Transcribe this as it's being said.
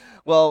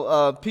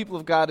Well, people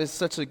of God, it's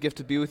such a gift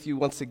to be with you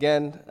once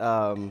again,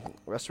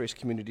 Restoration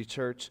Community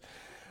Church.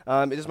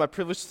 It is my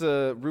privilege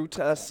to root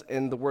us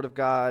in the Word of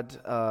God,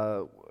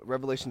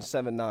 Revelation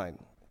 7:9,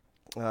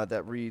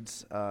 that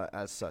reads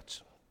as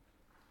such.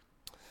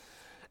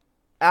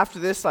 After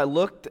this I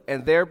looked,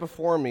 and there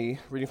before me,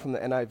 reading from the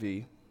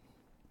NIV,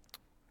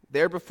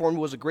 there before me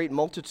was a great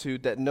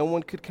multitude that no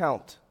one could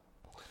count,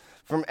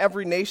 from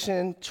every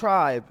nation,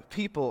 tribe,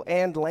 people,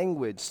 and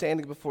language,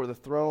 standing before the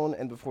throne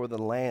and before the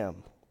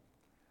Lamb.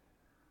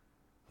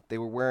 They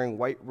were wearing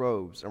white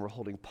robes and were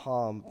holding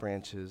palm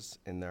branches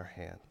in their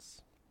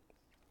hands.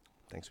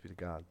 Thanks be to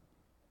God.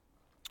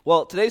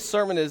 Well, today's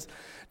sermon is,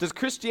 does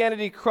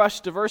Christianity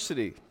crush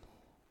diversity?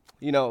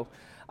 You know,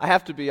 I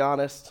have to be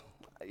honest,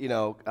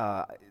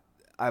 I'm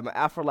an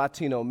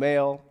Afro-Latino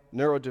male,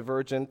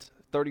 neurodivergent,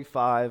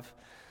 35,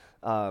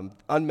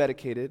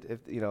 unmedicated,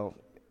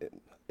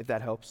 if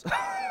that helps.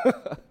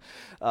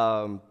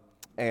 Well,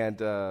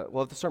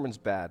 if the sermon's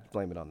bad,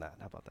 blame it on that.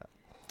 How about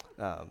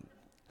that?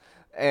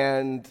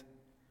 And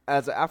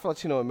as an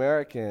Afro-Latino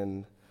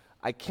American,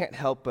 I can't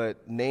help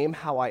but name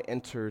how I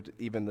entered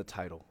even the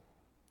title.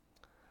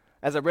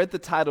 As I read the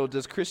title,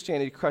 Does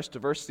Christianity Crush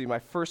Diversity? My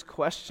first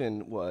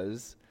question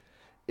was,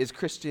 is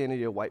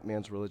Christianity a white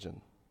man's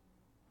religion?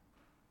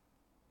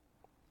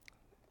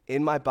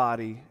 In my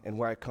body and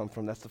where I come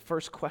from, that's the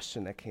first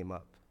question that came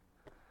up.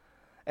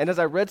 And as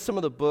I read some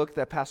of the book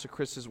that Pastor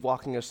Chris is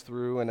walking us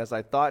through, and as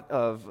I thought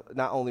of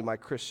not only my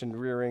Christian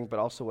rearing, but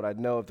also what I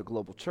know of the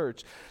global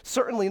church,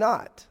 certainly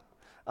not.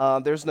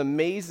 There's an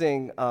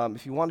amazing,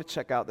 if you want to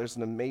check out, there's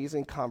an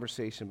amazing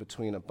conversation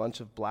between a bunch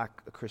of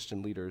black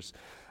Christian leaders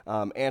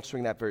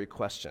answering that very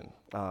question.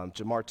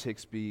 Jamar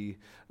Tixby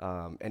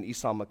and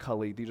Esau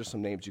McCulley, these are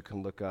some names you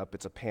can look up.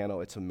 It's a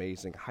panel. It's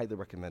amazing. Highly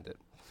recommend it.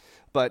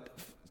 But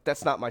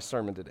that's not my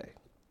sermon today.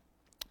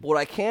 What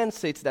I can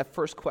say to that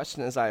first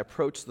question as I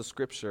approach the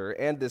scripture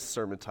and this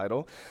sermon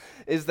title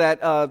is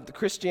that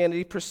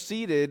Christianity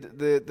preceded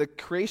the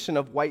creation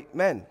of white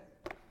men.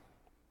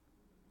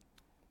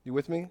 You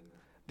with me?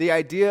 The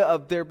idea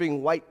of there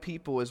being white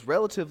people is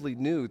relatively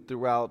new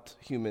throughout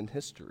human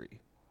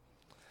history.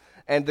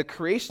 And the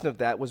creation of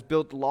that was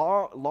built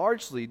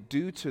largely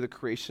due to the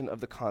creation of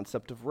the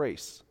concept of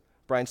race.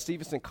 Brian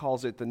Stevenson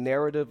calls it the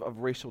narrative of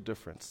racial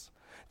difference.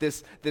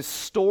 This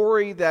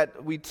story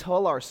that we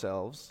tell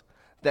ourselves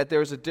that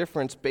there's a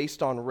difference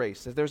based on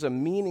race, that there's a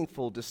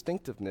meaningful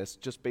distinctiveness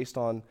just based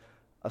on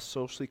a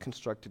socially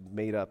constructed,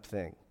 made-up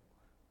thing.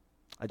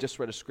 I just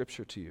read a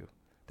scripture to you.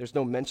 There's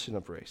no mention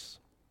of race.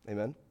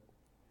 Amen?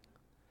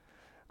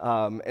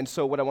 And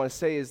so what I want to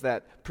say is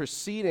that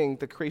preceding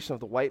the creation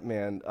of the white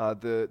man,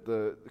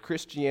 the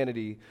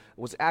Christianity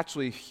was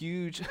actually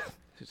huge.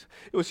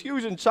 It was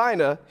huge in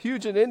China,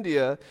 huge in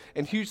India,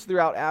 and huge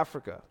throughout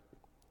Africa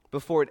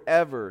before it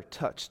ever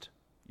touched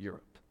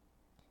Europe.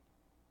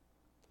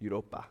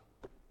 Europa,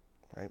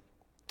 right?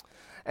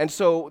 And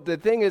so the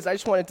thing is, I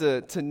just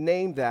wanted to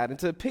name that and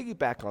to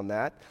piggyback on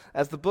that,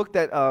 as the book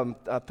that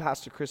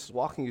Pastor Chris is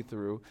walking you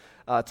through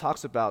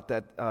talks about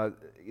that,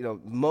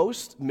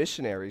 most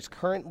missionaries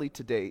currently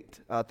to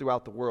date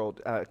throughout the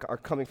world are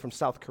coming from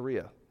South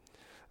Korea,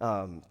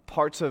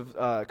 parts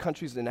of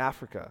countries in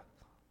Africa,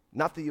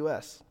 not the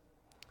U.S.,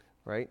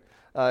 right?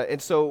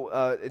 And so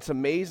it's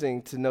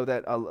amazing to know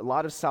that a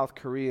lot of South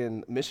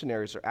Korean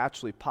missionaries are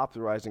actually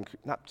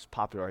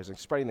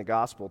spreading the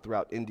gospel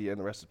throughout India and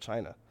the rest of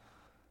China,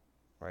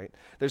 right?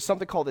 There's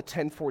something called the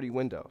 1040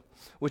 window,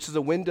 which is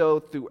a window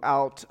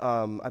throughout,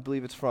 I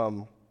believe it's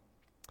from,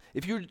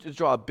 if you were to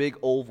draw a big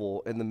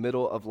oval in the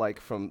middle of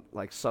from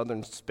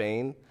southern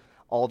Spain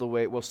all the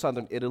way,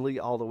 southern Italy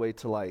all the way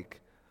to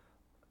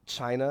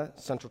China,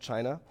 central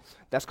China,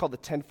 that's called the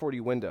 1040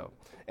 window.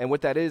 And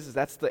what that is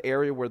that's the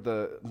area where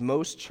the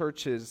most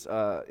churches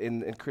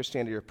in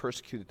Christianity are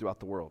persecuted throughout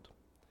the world.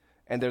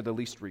 And they're the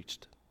least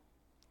reached.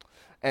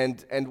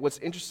 And what's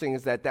interesting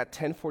is that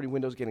 1040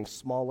 window is getting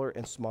smaller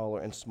and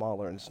smaller and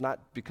smaller, and it's not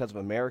because of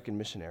American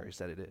missionaries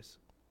that it is.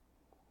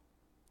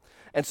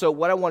 And so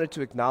what I wanted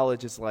to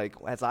acknowledge is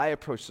as I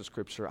approached the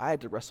scripture, I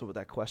had to wrestle with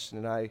that question,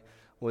 and I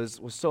was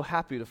so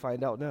happy to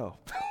find out no.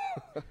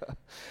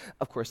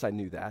 Of course I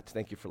knew that.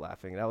 Thank you for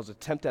laughing. That was an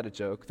attempt at a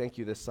joke. Thank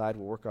you, this side.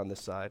 We'll work on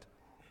this side.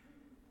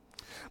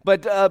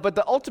 But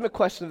the ultimate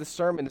question of the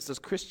sermon is, does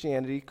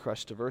Christianity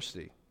crush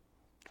diversity?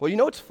 Well, you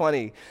know what's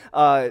funny?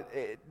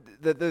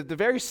 The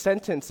very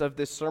sentence of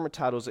this sermon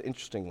title is an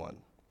interesting one.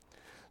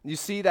 You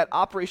see, that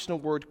operational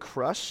word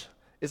crush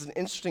is an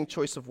interesting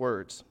choice of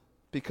words,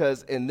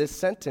 because in this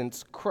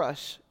sentence,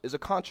 crush is a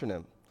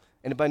contronym.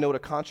 Anybody know what a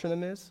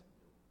contronym is?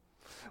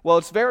 Well,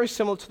 it's very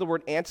similar to the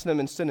word antonym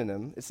and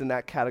synonym. It's in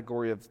that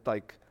category of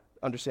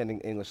understanding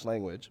English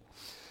language.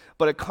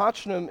 But a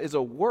contronym is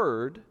a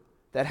word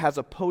that has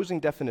opposing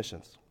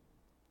definitions.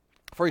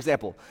 For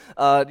example,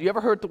 you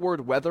ever heard the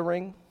word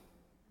weathering?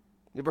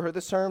 You ever heard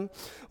this term?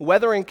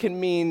 Weathering can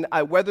mean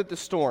I weathered the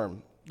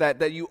storm,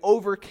 that you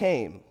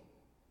overcame,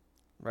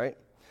 right?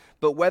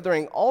 But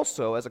weathering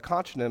also, as a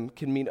contronym,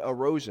 can mean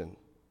erosion,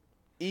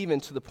 even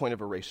to the point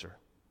of erasure.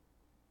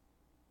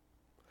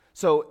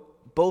 So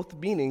both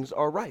meanings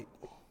are right.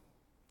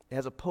 It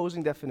has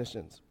opposing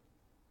definitions.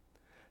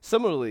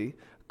 Similarly,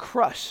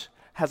 crush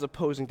has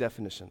opposing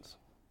definitions.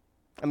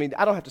 I mean,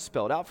 I don't have to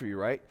spell it out for you,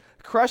 right?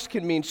 Crush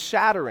can mean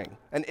shattering,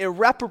 an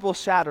irreparable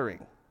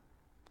shattering.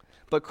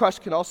 But crush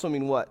can also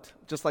mean what?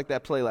 Just like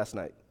that play last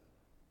night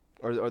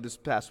or this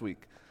past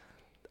week.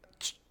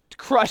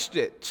 Crushed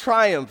it,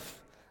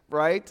 triumph,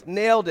 right?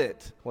 Nailed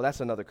it. Well,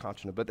 that's another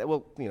contronym, but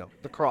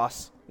the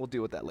cross, we'll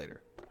deal with that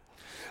later.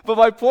 But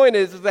my point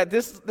is that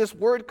this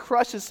word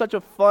crush is such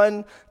a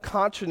fun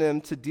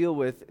contronym to deal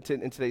with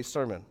in today's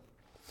sermon.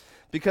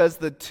 Because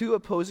the two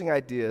opposing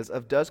ideas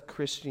of does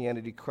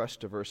Christianity crush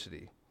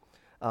diversity,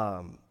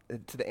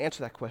 to the answer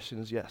to that question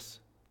is yes.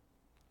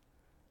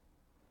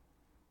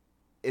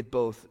 It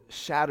both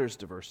shatters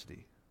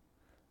diversity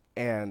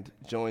and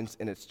joins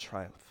in its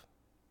triumph.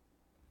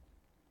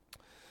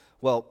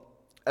 Well,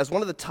 as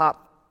one of the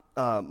top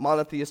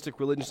monotheistic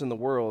religions in the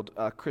world,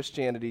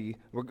 Christianity,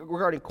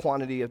 regarding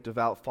quantity of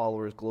devout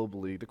followers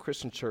globally, the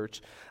Christian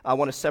church, I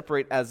want to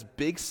separate as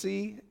big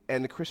C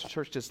and the Christian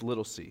church just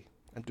little c.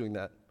 I'm doing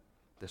that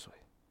this way.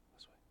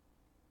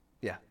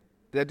 Yeah.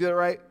 Did I do that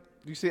right?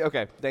 Do you see?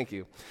 Okay, thank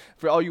you.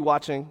 For all you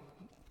watching,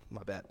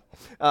 my bad.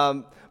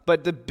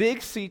 But the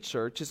big C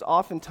church is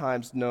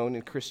oftentimes known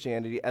in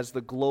Christianity as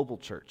the global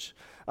church.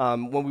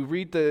 When we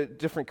read the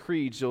different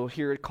creeds, you'll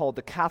hear it called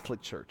the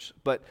Catholic Church.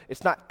 But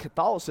it's not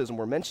Catholicism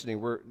we're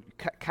mentioning.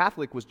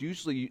 Catholic was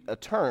usually a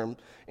term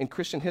in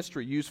Christian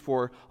history used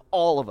for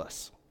all of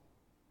us.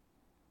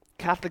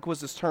 Catholic was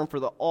this term for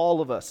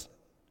all of us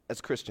as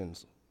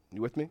Christians.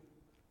 You with me?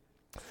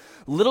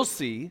 Little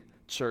C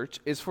church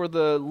is for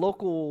the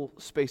local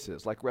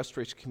spaces like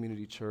Restoration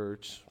Community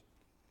Church,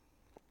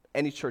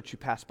 any church you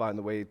pass by on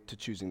the way to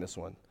choosing this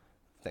one.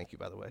 Thank you,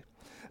 by the way.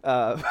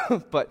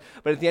 But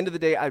at the end of the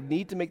day, I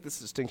need to make this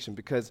distinction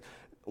because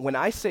when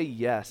I say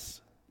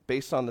yes,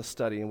 based on the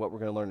study and what we're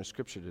going to learn in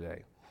Scripture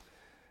today,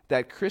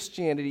 that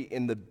Christianity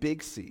in the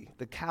big C,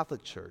 the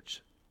Catholic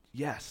Church,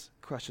 yes,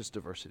 crushes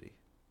diversity.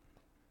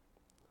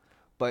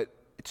 But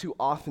too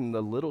often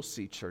the little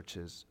C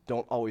churches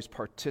don't always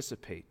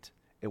participate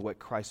in what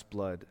Christ's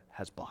blood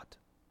has bought.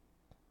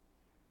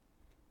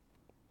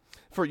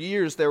 For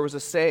years, there was a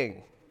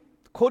saying,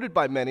 quoted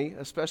by many,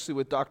 especially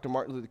with Dr.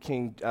 Martin Luther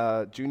King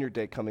Jr.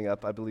 Day coming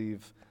up, I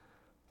believe,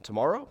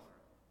 tomorrow?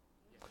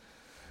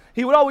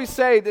 He would always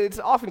say, that it's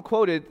often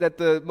quoted, that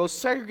the most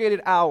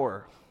segregated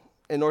hour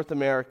in North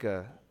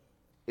America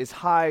is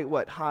high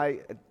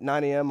at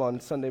 9 a.m. on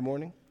Sunday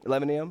morning?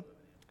 11 a.m.?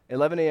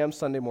 11 a.m.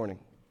 Sunday morning.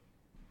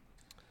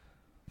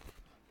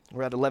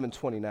 We're at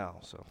 11:20 now,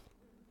 so.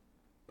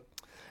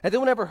 Has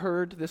anyone ever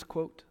heard this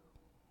quote?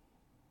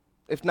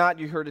 If not,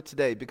 you heard it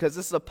today, because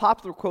this is a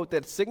popular quote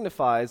that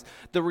signifies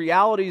the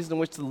realities in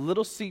which the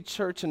little C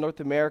church in North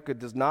America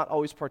does not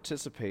always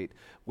participate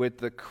with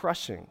the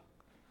crushing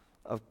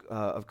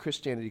of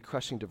Christianity,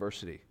 crushing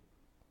diversity.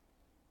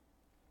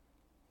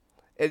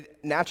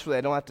 Naturally,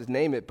 I don't have to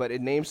name it, but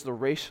it names the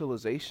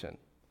racialization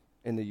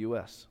in the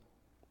U.S.,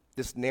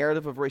 this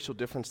narrative of racial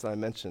difference that I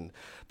mentioned,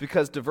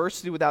 because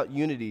diversity without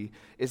unity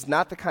is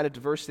not the kind of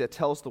diversity that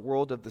tells the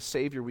world of the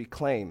Savior we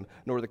claim,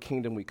 nor the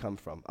kingdom we come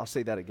from. I'll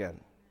say that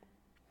again.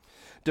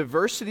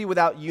 Diversity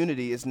without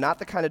unity is not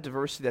the kind of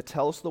diversity that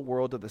tells the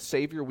world of the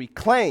Savior we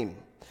claim,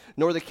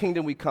 nor the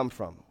kingdom we come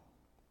from.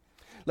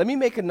 Let me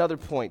make another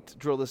point to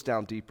drill this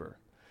down deeper.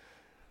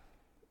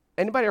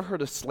 Anybody ever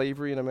heard of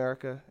slavery in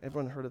America?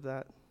 Everyone heard of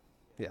that?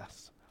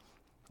 Yes.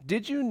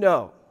 Did you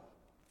know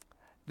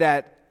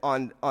that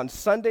on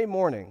Sunday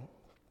morning,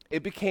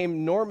 it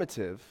became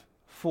normative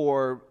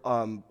for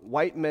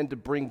white men to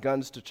bring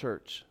guns to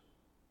church?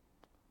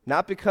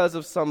 Not because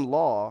of some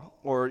law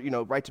or,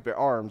 right to bear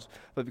arms,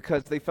 but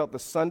because they felt the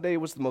Sunday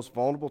was the most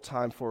vulnerable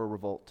time for a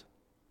revolt.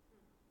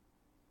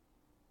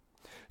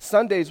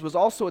 Sundays was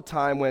also a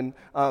time when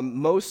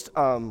most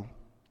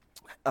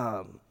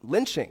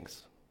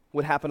lynchings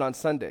would happen on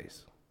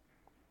Sundays.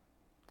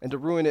 And to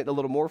ruin it a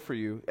little more for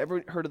you,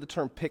 ever heard of the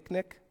term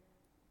picnic?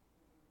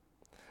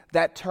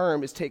 That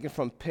term is taken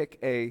from pick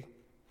a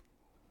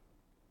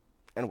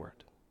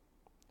N-word.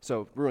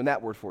 So ruin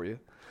that word for you.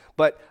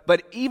 But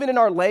even in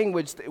our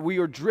language, we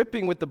are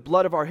dripping with the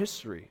blood of our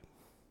history.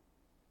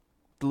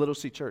 The Little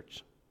C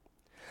Church.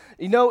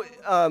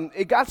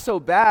 It got so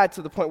bad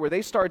to the point where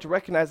they started to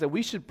recognize that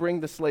we should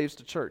bring the slaves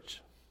to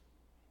church.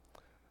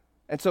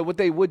 And so what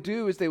they would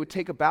do is they would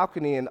take a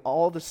balcony and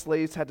all the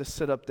slaves had to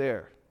sit up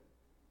there.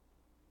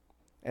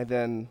 And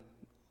then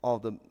all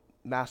the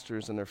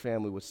masters and their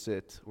family would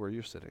sit where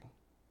you're sitting.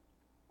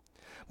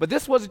 But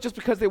this wasn't just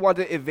because they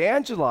wanted to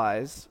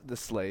evangelize the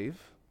slave,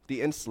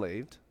 the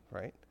enslaved,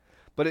 right?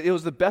 But it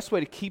was the best way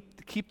to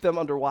keep them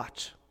under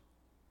watch.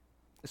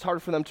 It's harder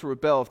for them to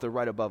rebel if they're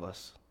right above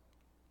us.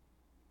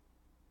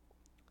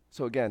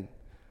 So again,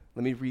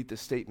 let me read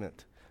this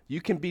statement.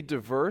 You can be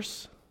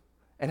diverse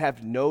and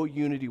have no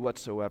unity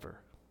whatsoever.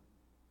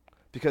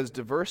 Because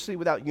diversity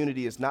without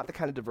unity is not the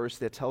kind of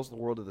diversity that tells the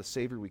world of the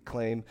Savior we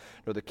claim,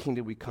 nor the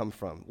kingdom we come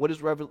from. What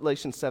does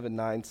Revelation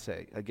 7:9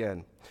 say?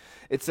 Again,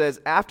 it says,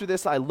 "After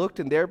this I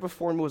looked, and there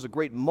before me was a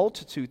great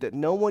multitude that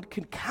no one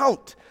can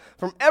count,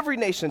 from every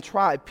nation,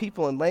 tribe,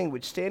 people, and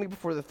language, standing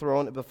before the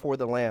throne and before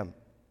the Lamb.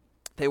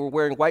 They were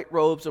wearing white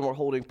robes and were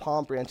holding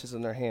palm branches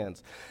in their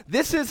hands."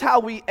 This is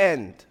how we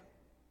end.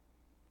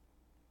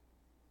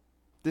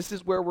 This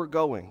is where we're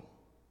going.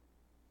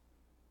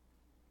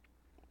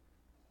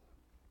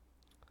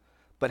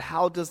 But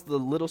how does the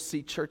Little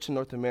C church in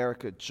North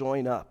America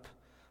join up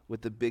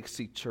with the Big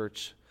C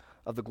church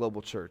of the global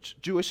church,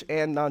 Jewish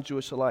and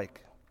non-Jewish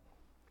alike?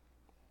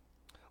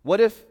 What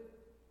if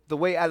the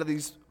way out of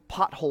these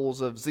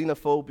potholes of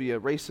xenophobia,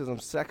 racism,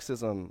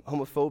 sexism,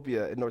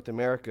 homophobia in North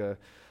America,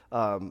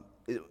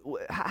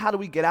 how do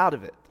we get out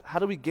of it? How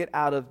do we get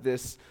out of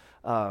this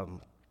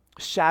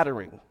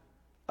shattering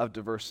of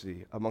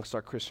diversity amongst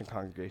our Christian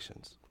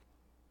congregations?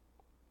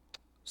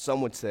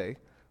 Some would say,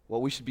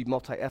 well, we should be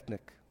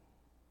multi-ethnic.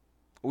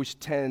 We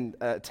should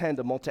attend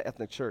a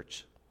multi-ethnic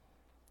church.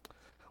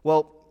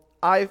 Well,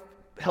 I've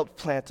helped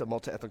plant a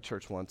multi-ethnic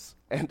church once,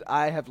 and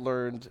I have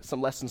learned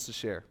some lessons to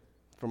share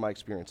from my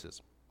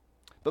experiences.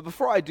 But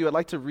before I do, I'd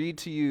like to read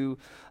to you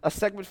a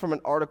segment from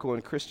an article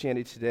in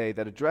Christianity Today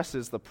that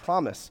addresses the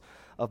promise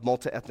of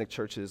multi-ethnic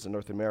churches in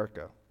North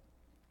America.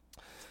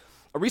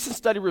 A recent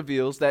study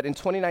reveals that in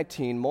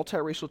 2019,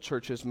 multiracial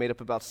churches made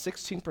up about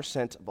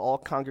 16% of all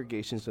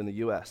congregations in the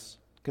U.S.,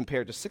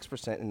 compared to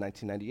 6% in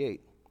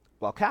 1998.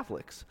 While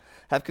Catholics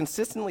have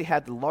consistently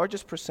had the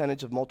largest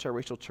percentage of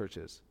multiracial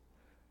churches,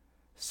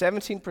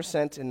 17%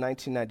 in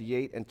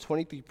 1998 and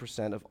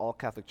 23% of all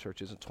Catholic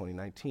churches in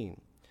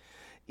 2019.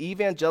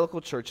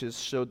 Evangelical churches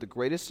showed the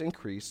greatest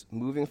increase,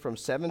 moving from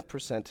 7%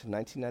 in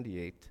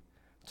 1998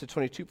 to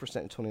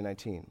 22% in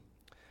 2019.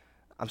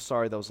 I'm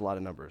sorry, that was a lot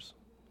of numbers,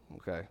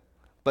 okay?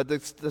 But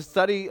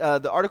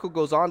the article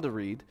goes on to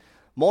read,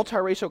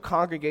 multiracial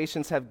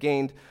congregations have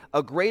gained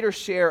a greater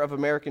share of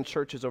American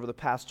churches over the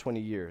past 20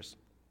 years.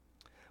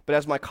 But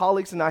as my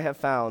colleagues and I have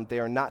found, they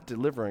are not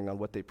delivering on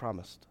what they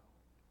promised.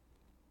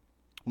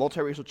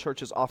 Multiracial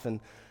churches often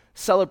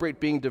celebrate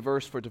being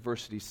diverse for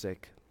diversity's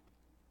sake.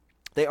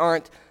 They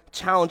aren't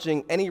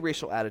challenging any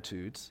racial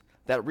attitudes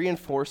that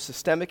reinforce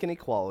systemic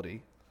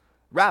inequality.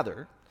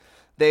 Rather,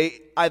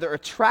 they either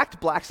attract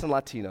blacks and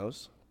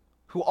Latinos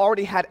who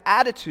already had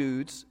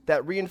attitudes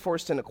that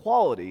reinforced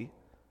inequality,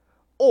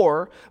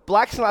 or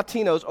blacks and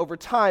Latinos over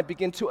time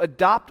begin to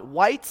adopt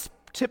whites'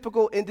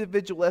 typical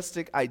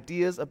individualistic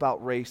ideas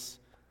about race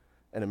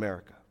in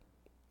America.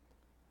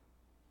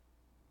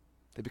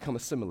 They become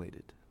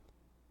assimilated.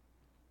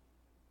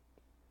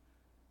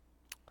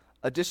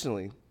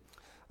 Additionally,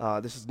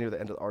 this is near the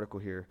end of the article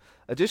here.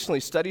 Additionally,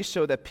 studies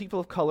show that people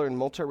of color in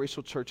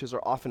multiracial churches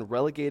are often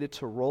relegated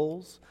to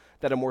roles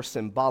that are more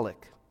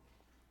symbolic.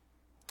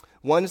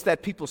 Ones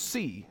that people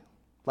see,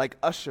 like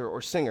usher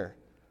or singer,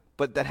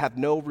 but that have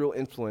no real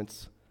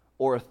influence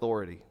or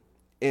authority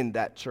in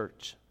that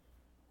church.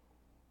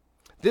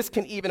 This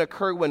can even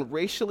occur when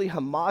racially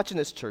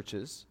homogenous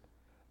churches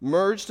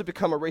merge to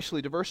become a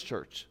racially diverse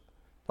church.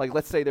 Like,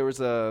 let's say there was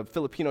a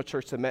Filipino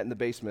church that met in the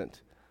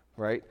basement,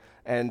 right?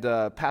 And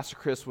Pastor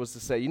Chris was to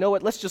say, you know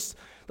what, let's just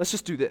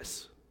do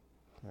this,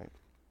 right?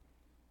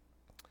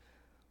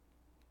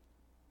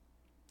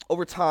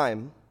 Over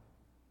time,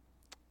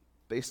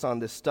 based on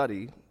this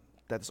study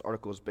that this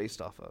article is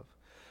based off of,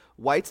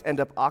 whites end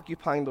up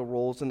occupying the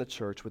roles in the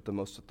church with the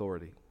most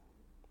authority.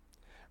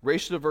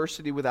 Racial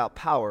diversity without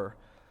power,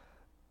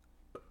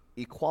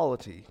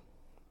 equality,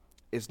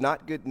 is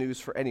not good news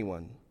for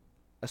anyone,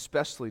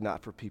 especially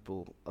not for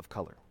people of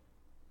color.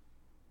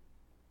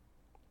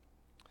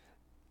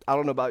 I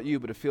don't know about you,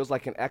 but it feels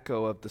like an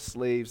echo of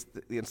the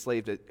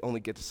enslaved that only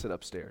get to sit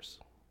upstairs.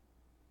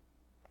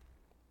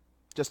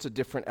 Just a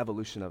different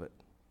evolution of it.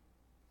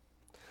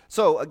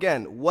 So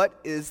again, what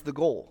is the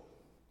goal?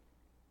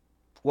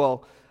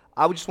 Well,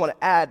 I would just want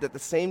to add that the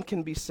same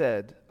can be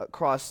said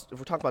across, if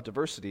we're talking about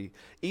diversity,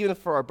 even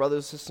for our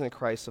brothers and sisters in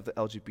Christ of the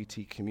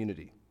LGBT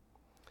community.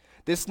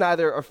 This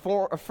neither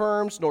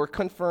affirms nor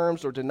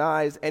confirms or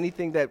denies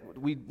anything that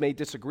we may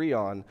disagree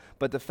on,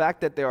 but the fact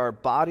that there are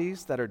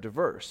bodies that are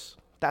diverse,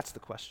 that's the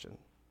question.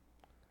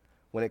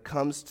 When it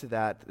comes to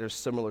that, there's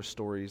similar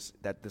stories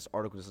that this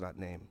article does not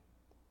name.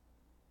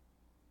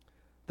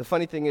 The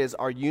funny thing is,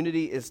 our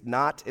unity is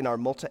not in our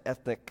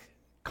multi-ethnic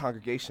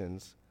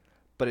congregations,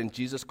 but in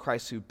Jesus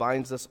Christ who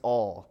binds us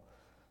all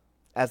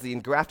as the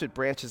engrafted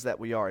branches that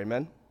we are.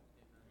 Amen?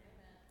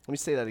 Let me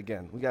say that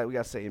again. We got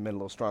to say amen a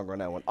little stronger on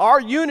that one. Our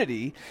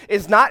unity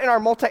is not in our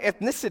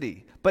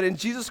multi-ethnicity, but in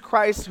Jesus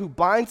Christ who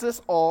binds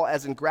us all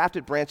as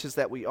engrafted branches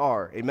that we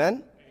are.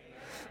 Amen?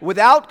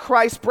 Without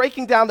Christ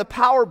breaking down the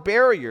power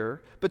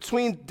barrier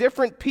between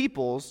different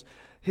peoples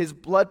his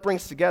blood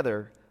brings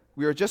together,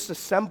 we are just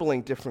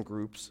assembling different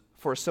groups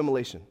for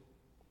assimilation.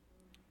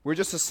 We're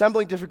just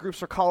assembling different groups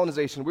for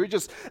colonization. We're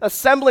just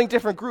assembling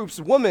different groups,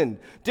 women,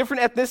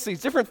 different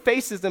ethnicities, different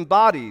faces and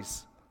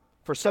bodies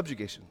for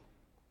subjugation.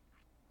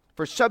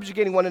 For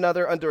subjugating one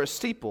another under a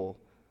steeple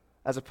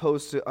as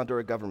opposed to under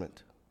a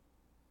government.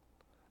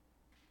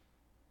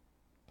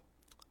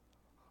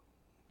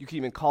 You can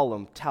even call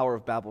them Tower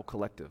of Babel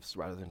collectives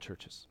rather than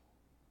churches.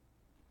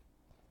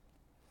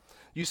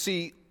 You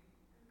see,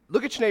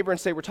 look at your neighbor and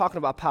say, we're talking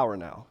about power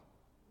now.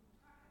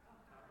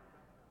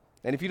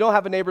 And if you don't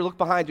have a neighbor, look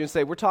behind you and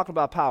say, we're talking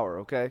about power,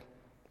 okay?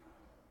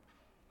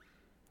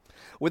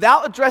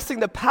 Without addressing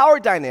the power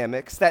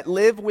dynamics that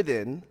live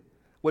within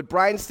what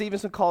Brian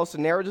Stevenson calls the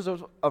narratives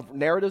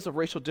of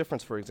racial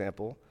difference, for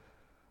example.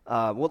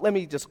 Well, let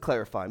me just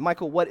clarify.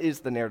 Michael, what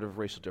is the narrative of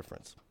racial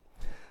difference?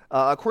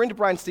 According to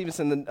Brian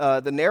Stevenson,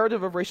 the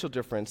narrative of racial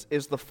difference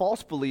is the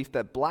false belief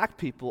that black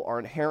people are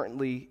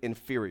inherently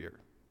inferior.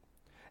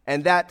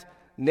 And that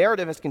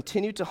narrative has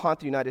continued to haunt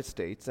the United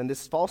States, and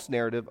this false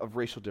narrative of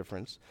racial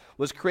difference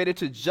was created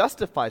to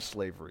justify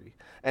slavery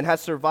and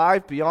has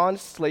survived beyond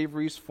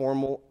slavery's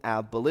formal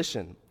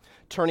abolition,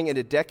 turning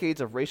into decades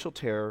of racial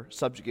terror,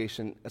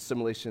 subjugation,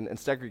 assimilation, and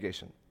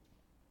segregation.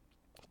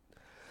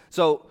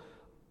 So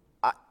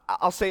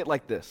I'll say it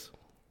like this.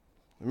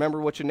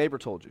 Remember what your neighbor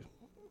told you,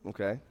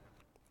 okay?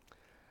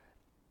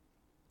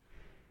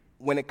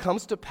 When it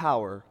comes to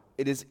power,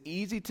 it is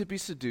easy to be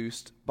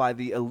seduced by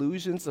the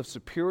illusions of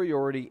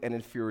superiority and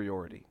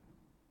inferiority.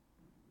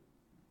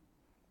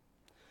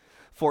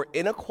 For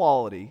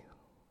inequality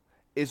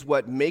is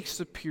what makes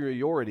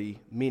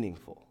superiority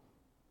meaningful.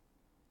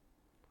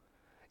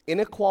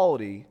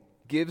 Inequality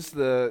gives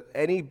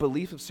any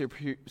belief of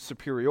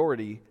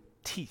superiority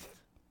teeth.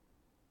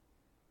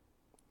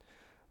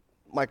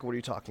 Michael, what are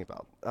you talking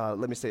about?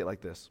 Let me say it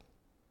like this.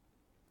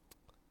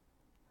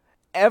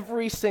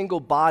 Every single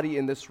body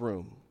in this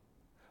room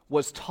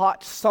was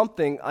taught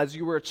something as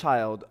you were a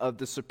child of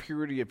the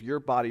superiority of your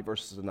body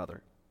versus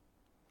another.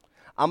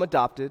 I'm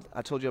adopted.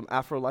 I told you I'm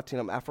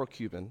Afro-Latino, I'm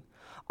Afro-Cuban.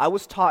 I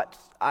was taught,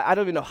 I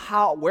don't even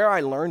know where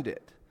I learned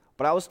it,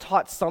 but I was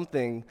taught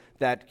something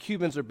that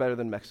Cubans are better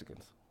than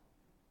Mexicans.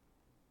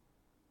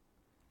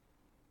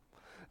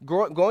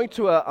 I went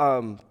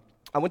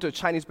to a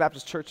Chinese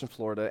Baptist church in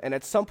Florida, and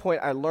at some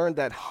point I learned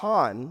that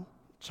Han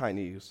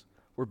Chinese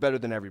were better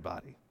than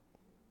everybody.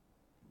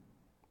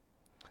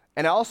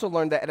 And I also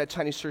learned that at a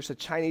Chinese church that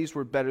Chinese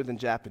were better than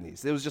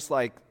Japanese. It was just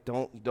like,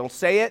 don't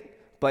say it,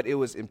 but it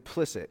was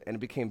implicit, and it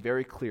became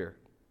very clear.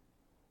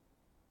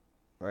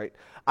 Right?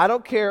 I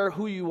don't care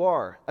who you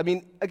are. I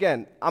mean,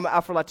 again, I'm an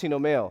Afro-Latino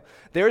male.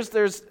 There's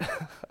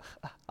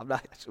I'm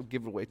not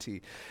giving away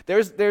tea.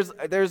 There's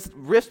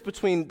rifts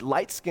between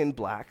light-skinned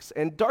blacks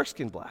and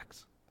dark-skinned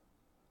blacks.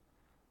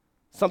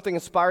 Something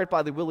inspired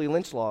by the Willie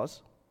Lynch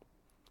laws,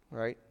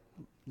 right?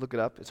 Look it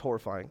up, it's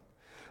horrifying.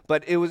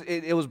 But it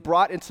was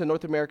brought into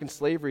North American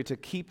slavery to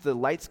keep the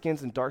light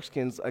skins and dark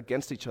skins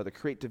against each other,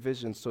 create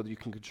divisions so that you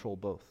can control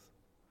both.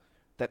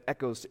 That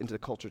echoes into the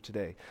culture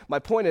today. My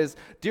point is,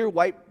 dear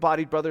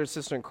white-bodied brother and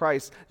sister in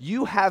Christ,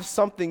 you have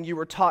something you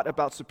were taught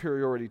about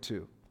superiority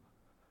to.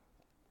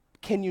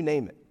 Can you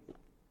name it?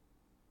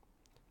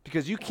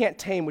 Because you can't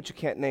tame what you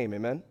can't name,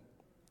 amen?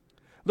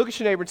 Look at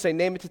your neighbor and say,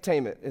 name it to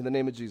tame it, in the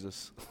name of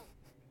Jesus.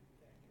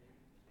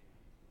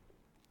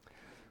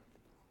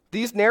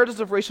 These narratives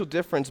of racial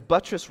difference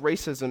buttress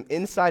racism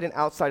inside and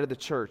outside of the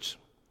church.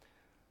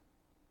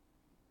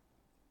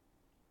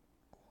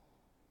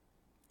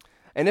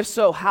 And if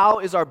so, how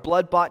is our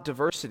blood-bought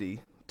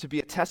diversity to be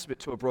a testament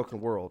to a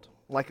broken world,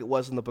 like it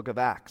was in the book of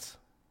Acts?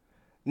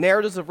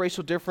 Narratives of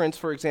racial difference,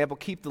 for example,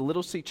 keep the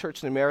Little C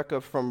Church in America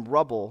from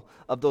rubble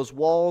of those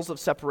walls of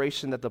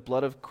separation that the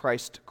blood of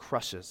Christ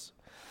crushes.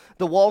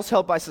 The walls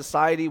held by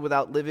society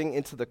without living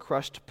into the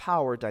crushed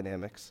power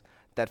dynamics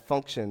that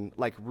function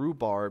like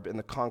rhubarb in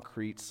the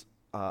concretes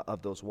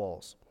of those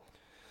walls.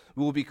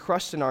 We will be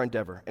crushed in our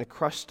endeavor and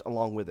crushed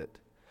along with it.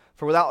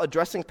 For without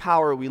addressing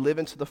power, we live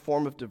into the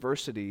form of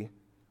diversity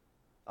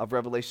of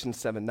Revelation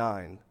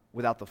 7:9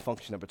 without the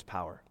function of its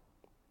power.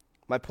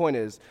 My point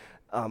is,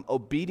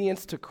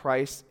 obedience to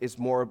Christ is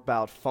more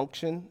about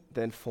function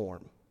than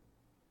form.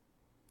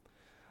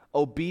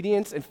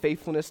 Obedience and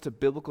faithfulness to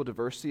biblical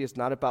diversity is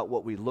not about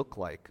what we look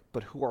like,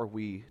 but who are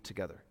we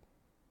together.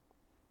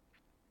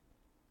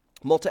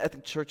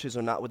 Multi-ethnic churches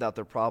are not without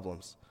their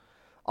problems,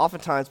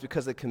 oftentimes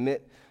because they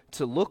commit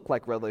to look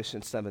like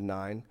Revelation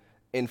 7:9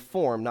 in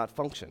form, not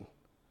function.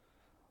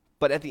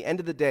 But at the end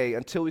of the day,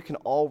 until we can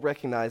all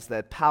recognize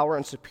that power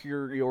and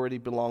superiority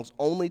belongs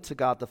only to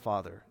God the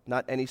Father,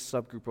 not any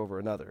subgroup over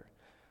another,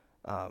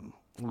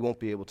 we won't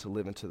be able to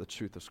live into the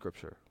truth of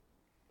Scripture.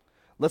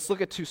 Let's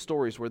look at two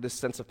stories where this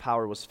sense of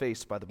power was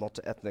faced by the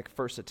multi-ethnic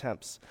first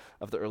attempts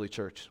of the early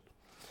church.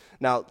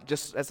 Now,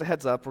 just as a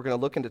heads up, we're going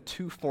to look into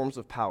two forms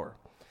of power.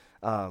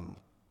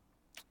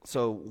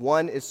 So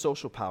one is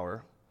social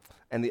power,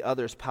 and the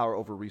other is power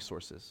over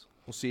resources.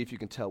 We'll see if you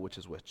can tell which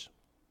is which.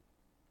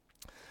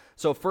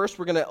 So first,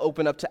 we're going to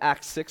open up to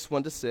Acts 6,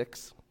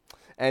 1-6.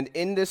 And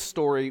in this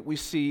story, we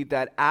see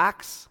that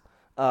Acts,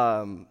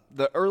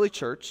 the early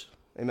church,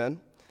 amen,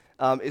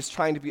 is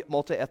trying to be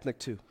multi-ethnic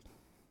too.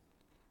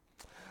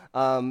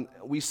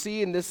 We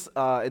see in this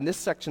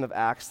section of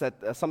Acts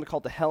that something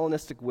called the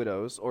Hellenistic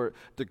widows, or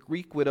the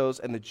Greek widows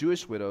and the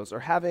Jewish widows, are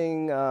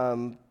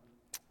having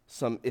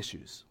some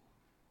issues.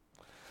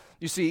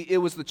 You see, it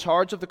was the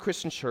charge of the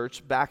Christian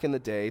church back in the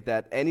day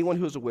that anyone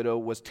who was a widow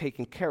was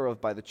taken care of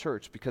by the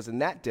church, because in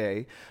that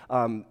day,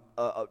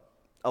 a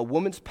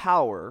woman's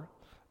power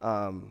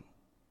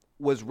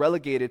was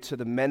relegated to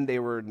the men they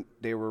were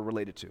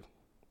related to.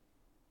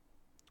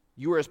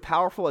 You were as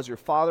powerful as your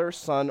father,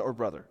 son, or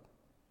brother.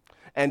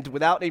 And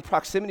without any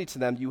proximity to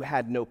them, you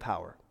had no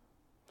power.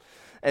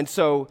 And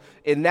so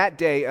in that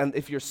day,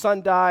 if your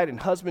son died and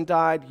husband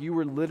died, you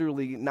were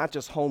literally not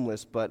just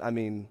homeless, but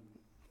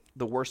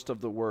the worst of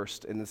the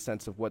worst in the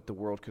sense of what the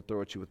world could throw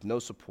at you, with no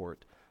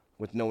support,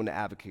 with no one to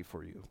advocate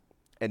for you,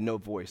 and no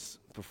voice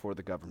before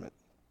the government.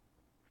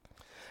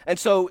 And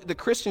so the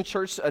Christian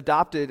church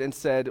adopted and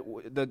said,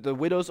 the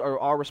widows are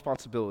our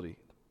responsibility.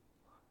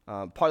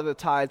 Part of the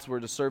tithes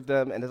were to serve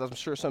them, and as I'm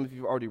sure some of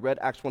you have already read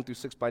Acts 1 through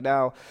 6 by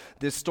now,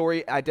 this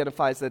story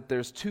identifies that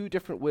there's two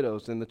different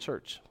widows in the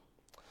church.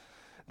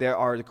 There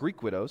are the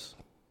Greek widows,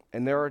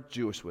 and there are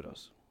Jewish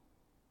widows.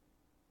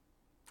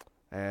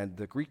 And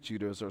the Greek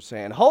widows are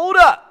saying, hold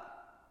up!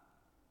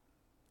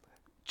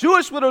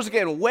 Jewish widows are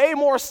getting way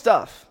more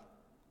stuff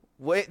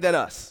than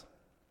us.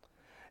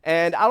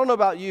 And I don't know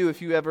about you,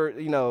 if you ever,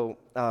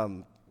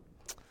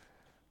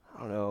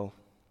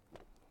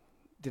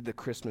 did the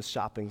Christmas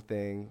shopping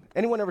thing.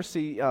 Anyone ever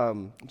see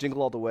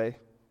Jingle All the Way?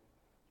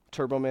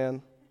 Turbo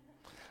Man?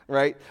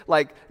 Right?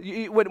 Like,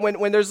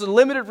 when there's a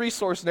limited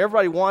resource and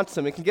everybody wants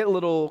them, it can get a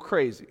little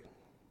crazy.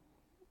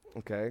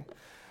 Okay?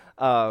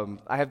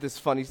 I have this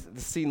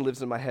the scene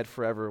lives in my head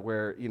forever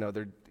where,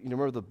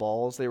 remember the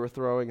balls they were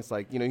throwing? It's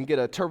like, you can get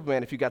a Turbo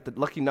Man if you got the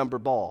lucky number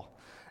ball.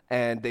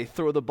 And they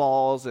throw the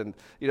balls, and,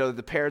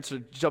 the parents are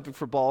jumping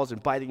for balls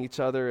and biting each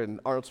other, and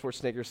Arnold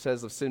Schwarzenegger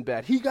says of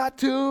Sinbad, he got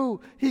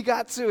two, and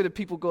the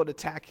people go to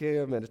attack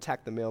him and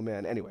attack the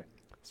mailman. Anyway,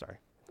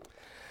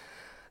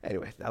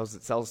 that was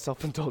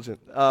self-indulgent.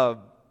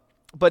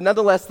 But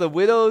nonetheless, the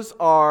widows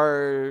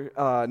are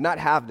not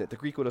having it. The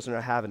Greek widows are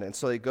not having it. And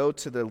so they go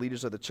to the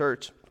leaders of the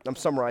church. I'm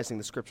summarizing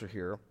the scripture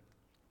here.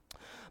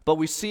 But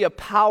we see a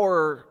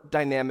power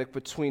dynamic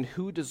between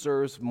who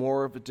deserves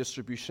more of a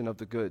distribution of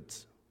the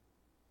goods.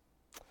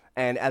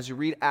 And as you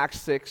read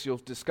Acts 6, you'll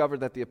discover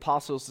that the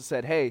apostles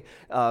said, hey,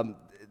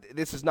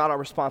 this is not our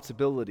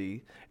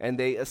responsibility. And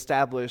they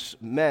establish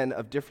men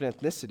of different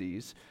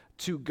ethnicities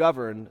to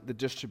govern the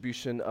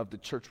distribution of the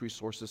church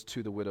resources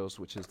to the widows,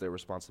 which is their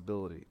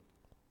responsibility.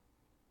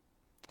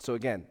 So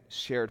again,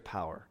 shared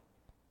power.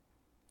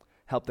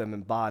 Help them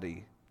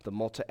embody the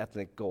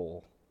multi-ethnic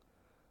goal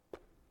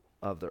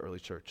of the early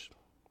church.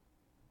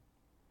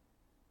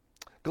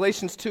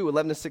 Galatians 2,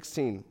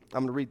 11-16. I'm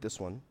going to read this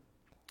one.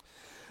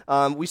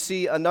 We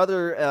see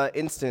another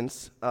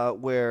instance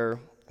where,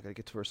 I got to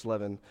get to verse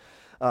 11.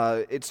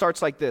 It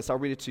starts like this. I'll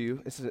read it to you.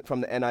 This is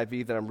from the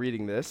NIV that I'm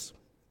reading this.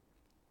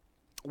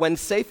 When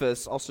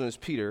Cephas, also known as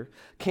Peter,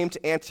 came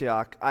to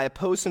Antioch, I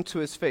opposed him to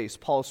his face,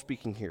 Paul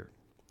speaking here,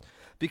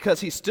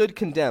 because he stood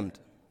condemned.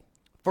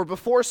 For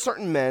before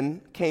certain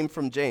men came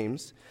from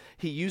James,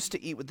 he used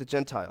to eat with the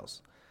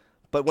Gentiles.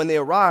 But when they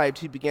arrived,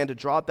 he began to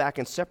draw back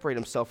and separate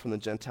himself from the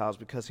Gentiles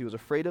because he was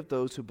afraid of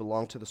those who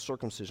belonged to the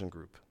circumcision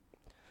group.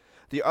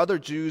 The other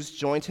Jews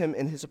joined him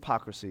in his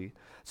hypocrisy,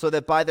 so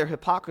that by their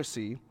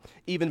hypocrisy,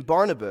 even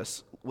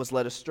Barnabas was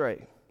led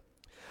astray.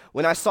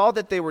 When I saw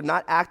that they were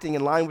not acting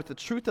in line with the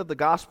truth of the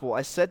gospel,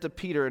 I said to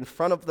Peter in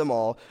front of them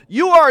all,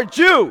 "You are a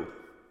Jew,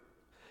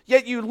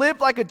 yet you live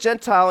like a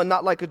Gentile and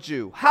not like a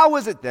Jew. How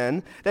is it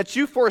then that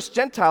you force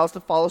Gentiles to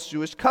follow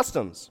Jewish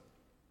customs?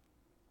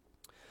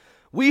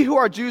 We who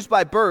are Jews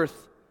by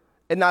birth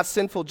and not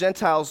sinful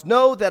Gentiles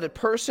know that a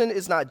person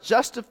is not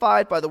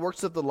justified by the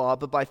works of the law,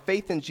 but by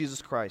faith in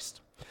Jesus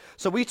Christ.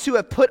 So we too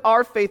have put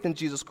our faith in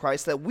Jesus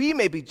Christ, that we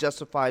may be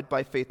justified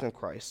by faith in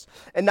Christ,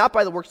 and not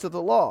by the works of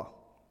the law.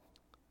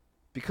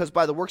 Because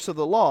by the works of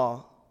the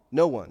law,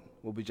 no one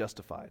will be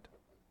justified."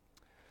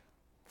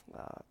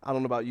 I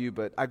don't know about you,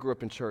 but I grew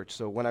up in church,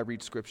 so when I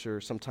read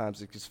scripture,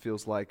 sometimes it just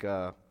feels like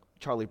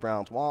Charlie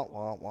Brown's wah,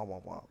 wah, wah, wah,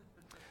 wah.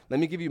 Let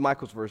me give you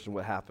Michael's version of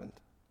what happened.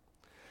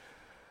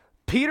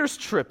 Peter's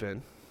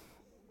tripping,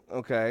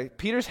 okay?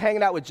 Peter's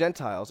hanging out with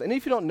Gentiles. And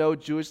if you don't know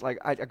Jewish, like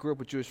I grew up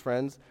with Jewish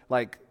friends,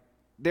 like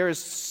there is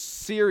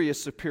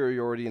serious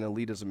superiority and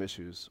elitism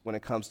issues when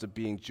it comes to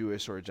being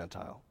Jewish or a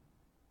Gentile.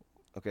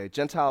 Okay,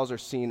 Gentiles are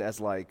seen as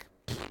like,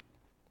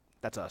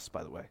 that's us,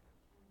 by the way.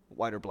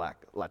 White or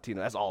black,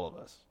 Latino, that's all of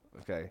us,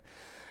 okay?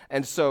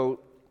 And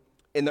so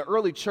in the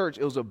early church,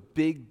 it was a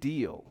big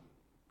deal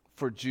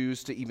for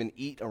Jews to even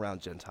eat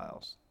around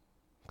Gentiles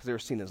because they were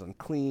seen as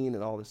unclean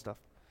and all this stuff.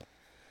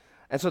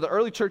 And so the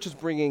early church is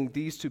bringing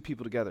these two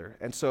people together.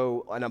 And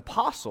so an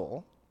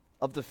apostle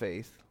of the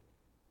faith,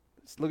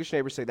 look at your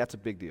neighbor and say, that's a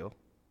big deal.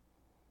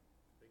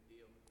 Big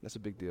deal. That's a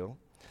big deal.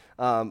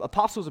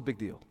 Apostle's a big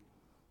deal.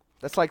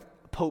 That's like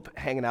Pope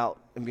hanging out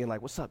and being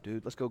like, "What's up,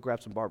 dude? Let's go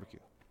grab some barbecue."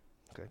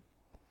 Okay.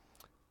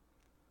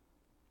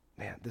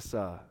 Man, this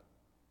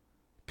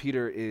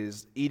Peter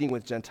is eating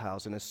with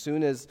Gentiles. And as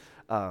soon as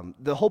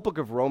the whole book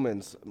of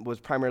Romans was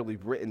primarily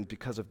written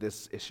because of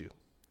this issue.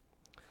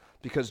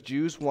 because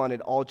Jews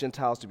wanted all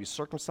Gentiles to be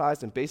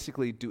circumcised and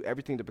basically do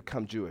everything to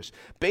become Jewish.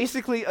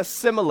 Basically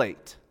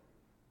assimilate.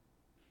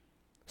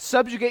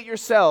 Subjugate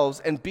yourselves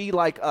and be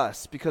like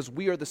us because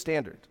we are the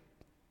standard.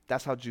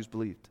 That's how Jews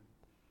believed.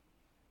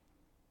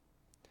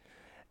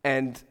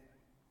 And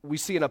we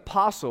see an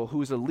apostle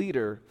who is a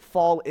leader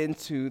fall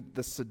into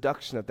the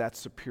seduction of that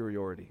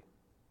superiority,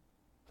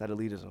 that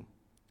elitism.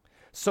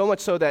 So much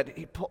so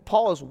that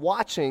Paul is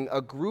watching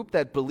a group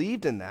that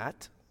believed in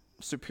that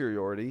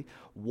superiority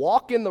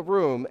walk in the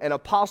room, and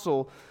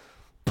apostle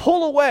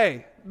pull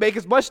away, make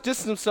as much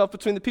distance himself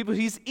between the people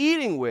he's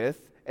eating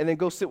with, and then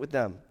go sit with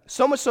them.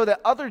 So much so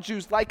that other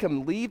Jews like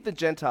him leave the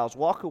Gentiles,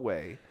 walk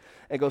away,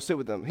 and go sit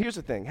with them. Here's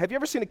the thing. Have you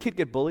ever seen a kid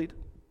get bullied?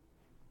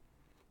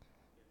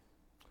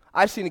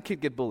 I've seen a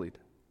kid get bullied.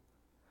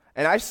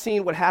 And I've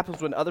seen what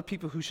happens when other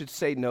people who should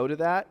say no to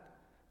that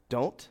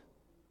don't.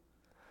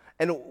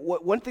 And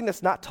one thing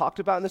that's not talked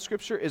about in the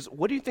scripture is,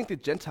 what do you think the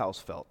Gentiles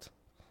felt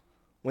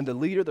when the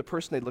leader, the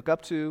person they look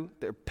up to,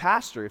 their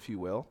pastor, if you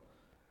will,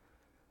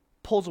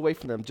 pulls away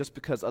from them just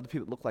because other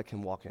people look like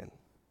him walk in?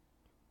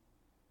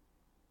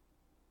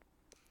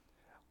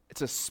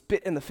 It's a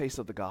spit in the face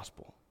of the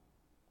gospel.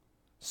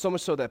 So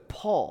much so that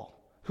Paul,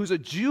 who's a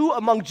Jew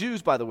among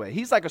Jews, by the way,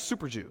 he's like a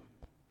super Jew,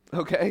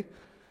 okay?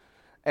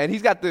 And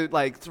he's got the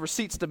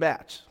receipts to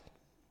match.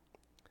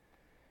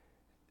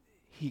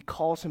 He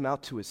calls him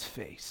out to his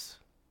face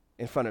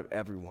in front of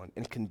everyone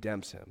and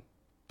condemns him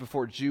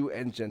before Jew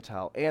and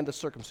Gentile and the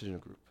circumcision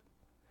group.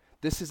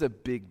 This is a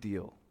big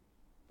deal,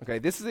 okay?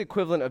 This is the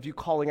equivalent of you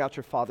calling out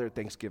your father at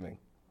Thanksgiving.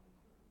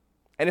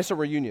 And it's a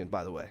reunion,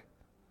 by the way.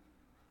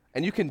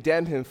 And you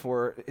condemn him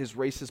for his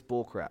racist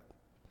bullcrap.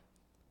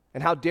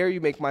 And how dare you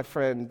make my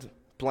friend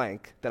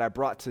blank that I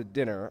brought to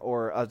dinner,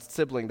 or a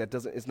sibling that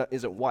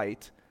isn't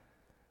white,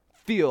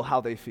 feel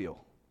how they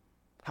feel?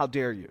 How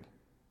dare you?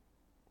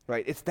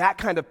 Right? It's that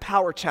kind of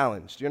power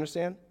challenge. Do you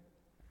understand?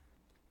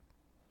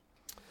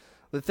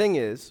 The thing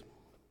is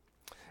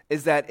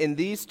that in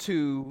these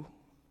two,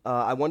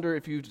 I wonder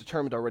if you've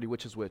determined already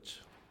which is which.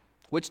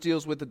 Which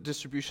deals with the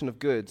distribution of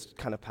goods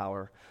kind of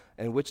power,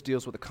 and which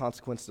deals with the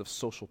consequences of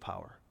social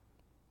power.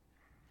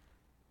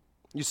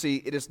 You see,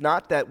 it is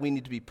not that we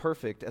need to be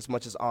perfect as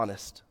much as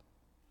honest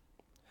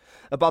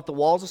about the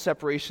walls of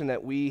separation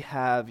that we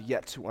have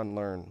yet to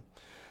unlearn.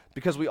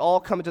 Because we all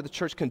come into the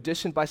church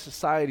conditioned by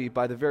society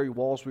by the very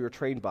walls we were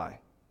trained by,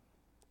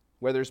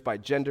 whether it's by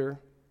gender,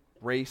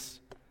 race,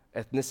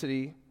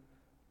 ethnicity,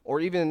 or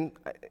even,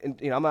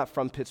 I'm not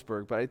from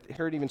Pittsburgh, but I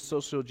heard even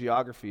social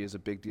geography is a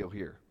big deal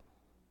here,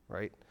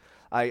 right?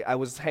 I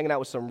was hanging out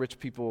with some rich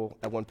people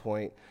at one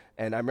point,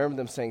 and I remember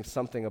them saying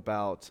something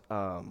about,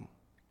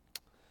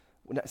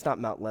 it's not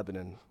Mount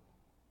Lebanon,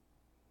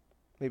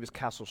 maybe it's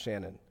Castle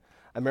Shannon.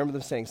 I remember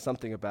them saying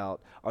something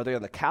about, are they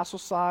on the Castle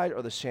side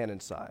or the Shannon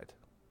side?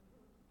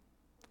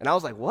 And I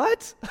was like,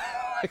 what?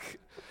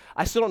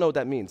 I still don't know what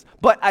that means.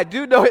 But I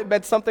do know it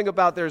meant something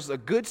about there's a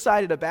good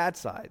side and a bad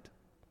side.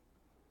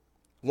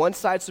 One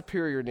side's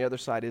superior and the other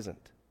side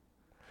isn't.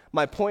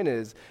 My point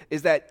is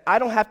that I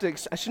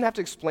shouldn't have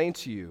to explain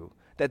to you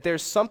that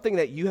there's something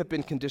that you have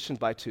been conditioned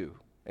by too.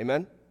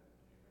 Amen?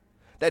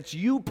 That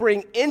you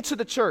bring into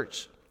the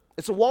church.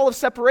 It's a wall of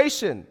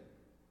separation.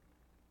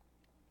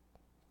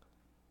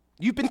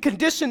 You've been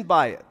conditioned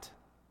by it.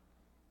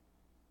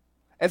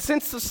 And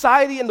since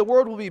society and the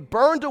world will be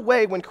burned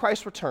away when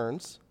Christ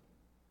returns,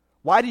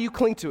 why do you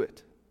cling to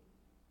it?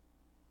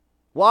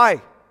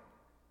 Why?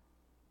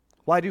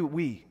 Why do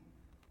we?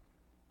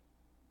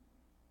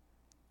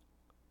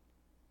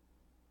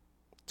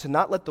 To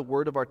not let the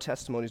word of our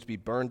testimonies be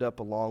burned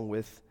up along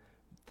with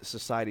the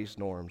society's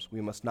norms,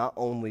 we must not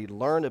only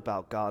learn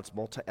about God's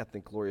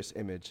multi-ethnic glorious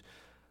image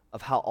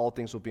of how all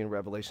things will be in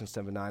Revelation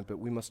 7:9, but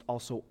we must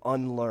also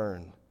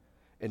unlearn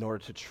in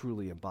order to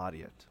truly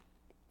embody it,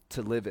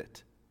 to live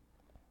it,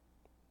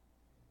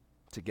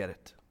 to get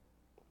it.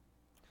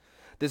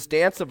 This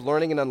dance of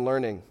learning and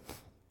unlearning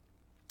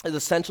is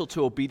essential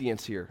to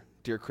obedience here,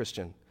 dear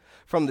Christian.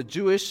 From the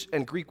Jewish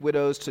and Greek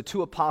widows to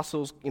two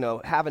apostles,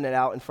 having it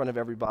out in front of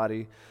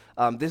everybody,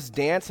 this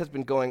dance has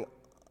been an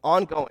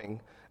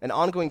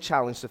ongoing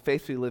challenge to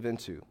faithfully live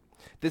into.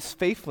 This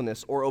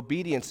faithfulness, or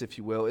obedience, if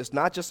you will, is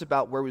not just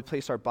about where we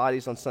place our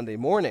bodies on Sunday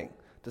morning,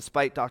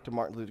 despite Dr.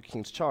 Martin Luther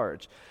King's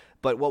charge,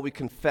 but what we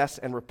confess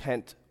and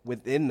repent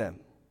within them.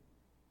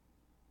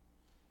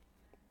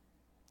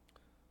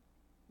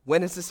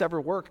 When has this ever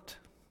worked,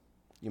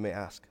 you may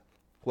ask?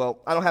 Well,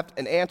 I don't have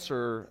an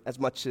answer as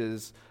much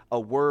as a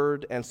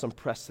word and some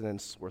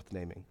precedents worth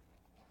naming.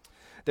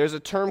 There's a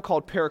term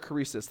called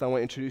perichoresis that I want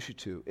to introduce you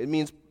to. It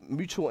means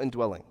mutual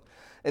indwelling.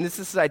 And this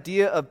is this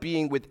idea of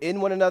being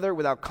within one another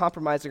without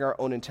compromising our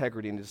own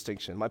integrity and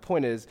distinction. My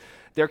point is,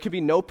 there can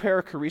be no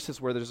perichoresis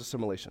where there's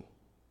assimilation.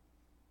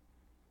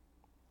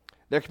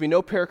 There can be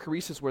no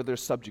perichoresis where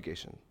there's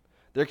subjugation.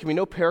 There can be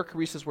no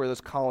perichoresis where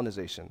there's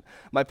colonization.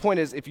 My point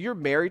is, if you're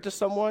married to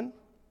someone,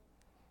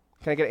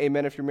 can I get an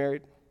amen if you're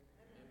married?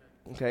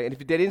 Okay, and if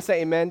they didn't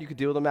say amen, you could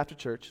deal with them after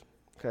church.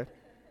 Okay.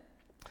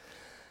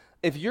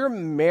 If you're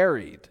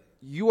married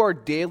you are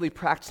daily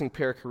practicing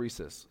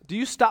perichoresis. Do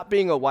you stop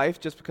being a wife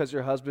just because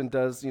your husband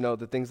does,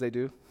 the things they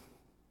do?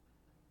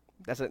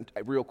 That's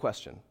a real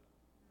question.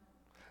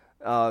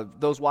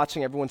 Those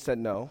watching, everyone said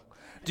no.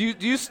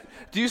 Do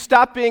you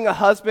stop being a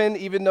husband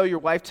even though your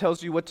wife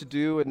tells you what to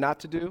do and not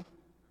to do?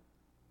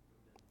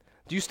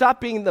 Do you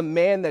stop being the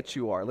man that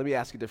you are? Let me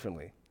ask you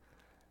differently.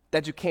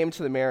 That you came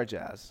to the marriage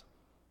as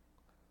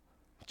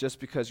just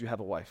because you have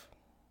a wife?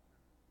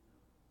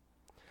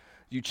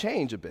 You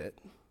change a bit,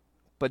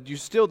 but you're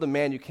still the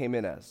man you came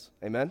in as.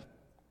 Amen?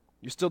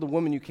 You're still the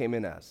woman you came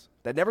in as.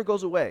 That never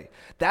goes away.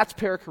 That's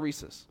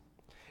perichoresis.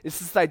 It's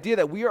this idea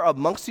that we are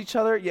amongst each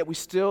other, yet we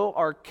still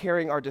are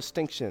carrying our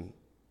distinction.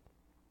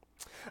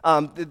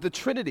 The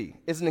Trinity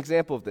is an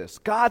example of this.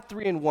 God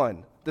 3 in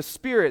 1. The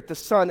Spirit, the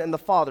Son, and the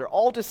Father,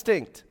 all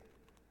distinct,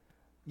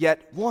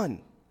 yet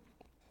one.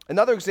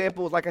 Another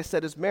example, like I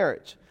said, is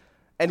marriage.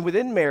 And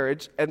within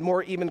marriage, a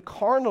more even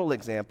carnal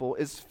example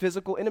is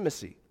physical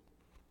intimacy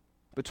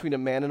between a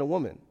man and a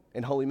woman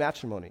in holy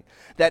matrimony.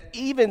 That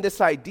even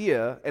this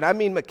idea, and I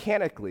mean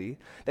mechanically,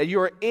 that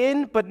you are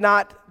in but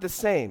not the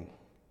same.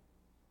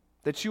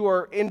 That you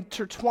are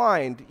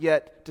intertwined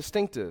yet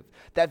distinctive.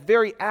 That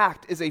very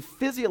act is a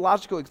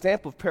physiological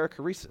example of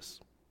perichoresis.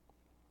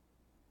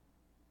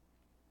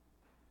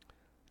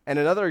 And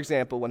another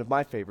example, one of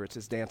my favorites,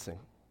 is dancing.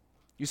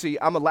 You see,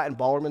 I'm a Latin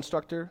ballroom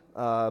instructor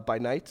by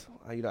night.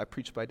 I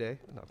preach by day.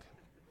 No.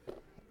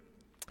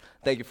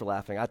 Thank you for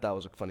laughing. I thought it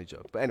was a funny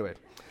joke. But anyway,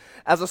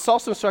 as a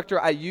salsa instructor,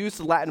 I use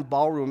the Latin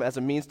ballroom as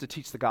a means to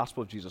teach the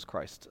gospel of Jesus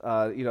Christ.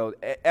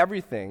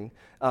 Everything,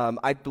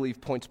 I believe,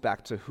 points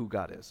back to who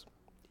God is.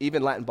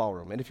 Even Latin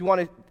ballroom. And if you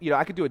want to,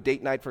 I could do a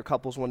date night for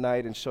couples one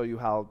night and show you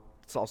how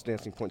salsa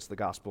dancing points to the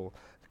gospel.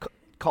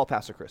 Call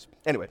Pastor Chris.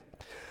 Anyway,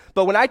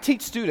 but when I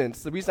teach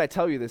students, the reason I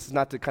tell you this is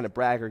not to kind of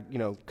brag or,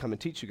 come and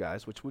teach you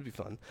guys, which would be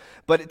fun,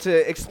 but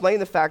to explain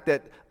the fact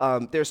that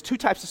there's two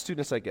types of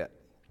students I get.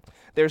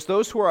 There's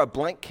those who are a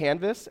blank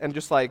canvas and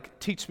just like,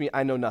 teach me,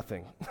 I know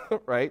nothing,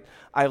 right?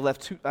 I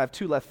have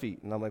two left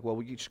feet, and I'm like,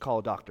 well, you should call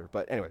a doctor,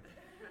 but anyway.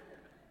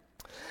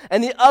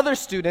 And the other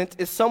student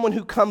is someone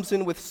who comes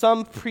in with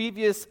some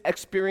previous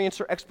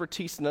experience or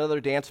expertise in another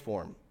dance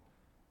form.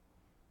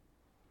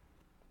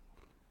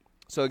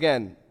 So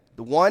again,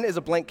 the one is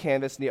a blank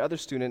canvas, and the other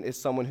student is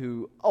someone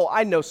who,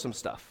 I know some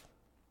stuff.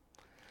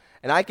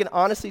 And I can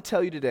honestly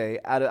tell you today,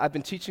 I've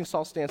been teaching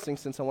salsa dancing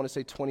since I want to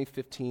say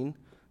 2015,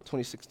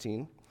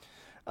 2016.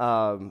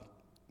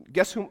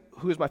 Guess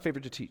who is my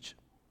favorite to teach?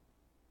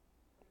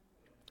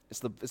 It's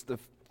the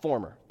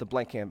former, the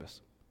blank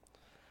canvas.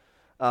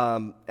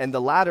 And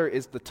the latter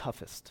is the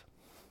toughest.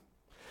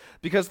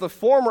 Because the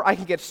former, I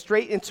can get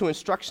straight into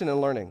instruction and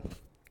learning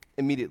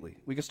immediately.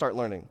 We can start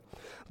learning.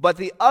 But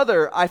the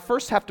other, I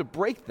first have to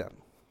break them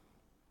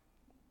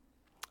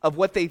of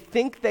what they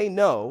think they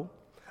know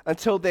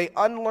until they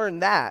unlearn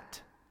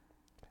that.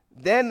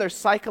 Then their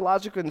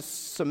psychological and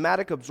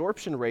somatic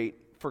absorption rate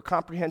for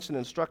comprehension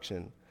and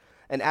instruction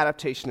and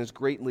adaptation is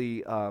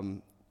greatly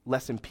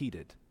less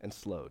impeded and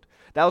slowed.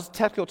 That was a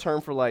technical term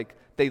for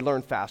they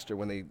learn faster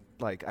when they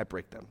I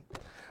break them.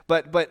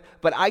 But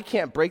I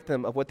can't break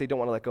them of what they don't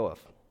want to let go of.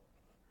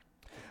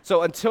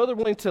 So until they're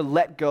willing to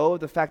let go of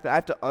the fact that I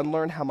have to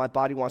unlearn how my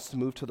body wants to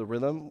move to the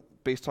rhythm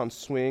based on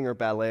swing or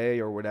ballet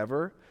or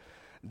whatever,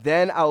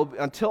 then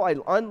until I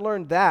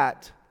unlearn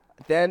that,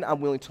 then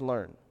I'm willing to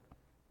learn.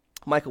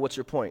 Michael, what's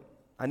your point?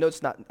 I know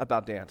it's not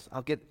about dance.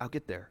 I'll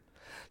get there.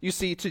 You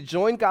see, to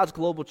join God's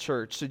global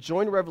church, to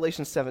join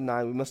Revelation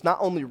 7:9, we must not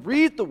only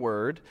read the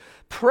word,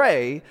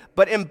 pray,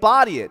 but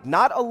embody it,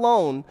 not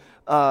alone,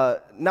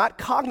 not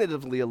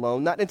cognitively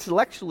alone, not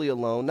intellectually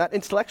alone, not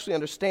intellectually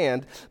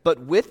understand, but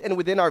with and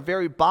within our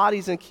very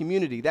bodies and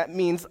community. That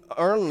means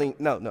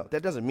that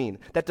doesn't mean.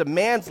 That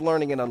demands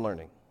learning and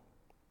unlearning.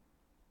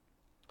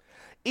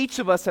 Each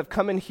of us have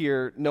come in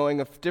here knowing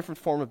a different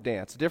form of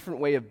dance, a different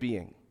way of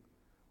being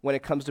when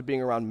it comes to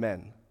being around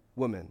men,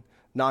 women,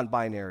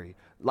 non-binary,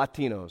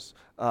 Latinos,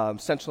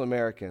 Central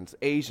Americans,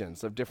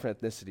 Asians of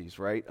different ethnicities,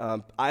 right?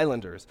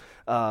 Islanders,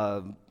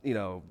 African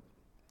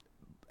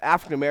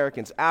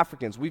Americans,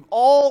 Africans. We've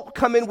all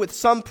come in with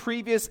some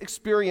previous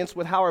experience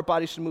with how our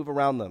bodies should move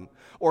around them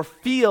or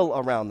feel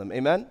around them.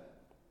 Amen?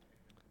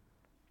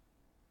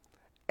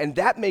 And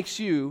that makes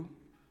you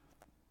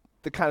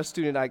the kind of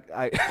student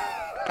I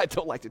I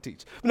don't like to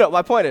teach. No,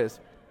 my point is,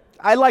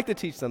 I like to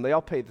teach them. They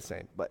all pay the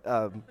same,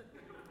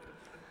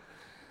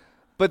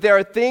 But there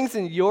are things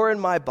in your and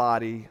my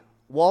body,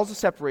 walls of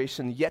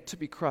separation, yet to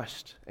be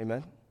crushed.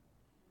 Amen?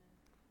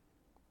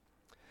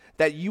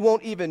 That you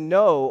won't even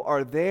know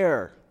are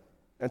there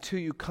until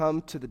you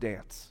come to the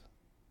dance.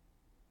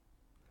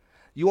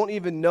 You won't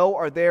even know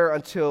are there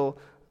until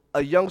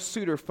a young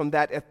suitor from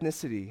that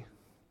ethnicity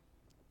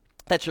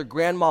that your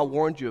grandma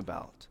warned you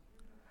about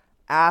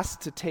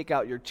asks to take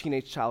out your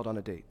teenage child on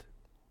a date.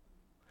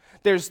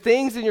 There's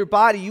things in your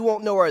body you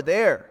won't know are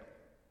there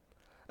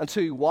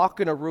until you walk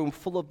in a room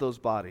full of those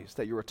bodies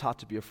that you were taught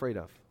to be afraid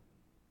of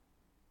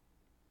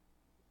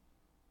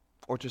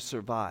or to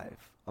survive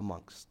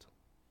amongst.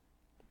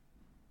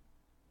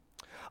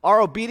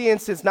 Our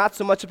obedience is not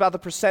so much about the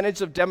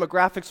percentage of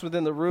demographics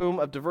within the room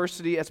of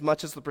diversity as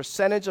much as the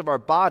percentage of our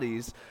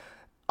bodies'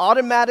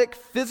 automatic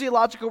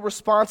physiological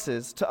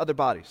responses to other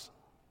bodies.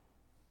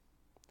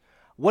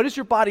 What does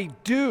your body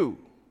do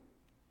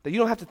that you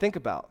don't have to think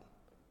about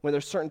when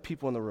there's certain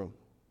people in the room?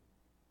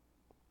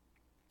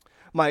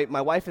 My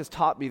wife has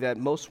taught me that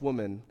most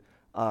women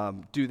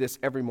do this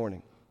every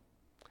morning.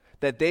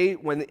 That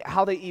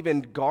how they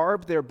even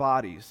garb their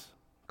bodies,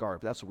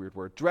 that's a weird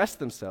word, dress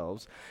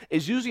themselves,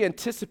 is usually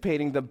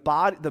anticipating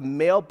the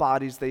male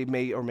bodies they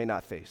may or may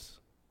not face.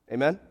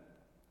 Amen?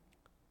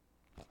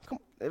 Come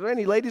on, are there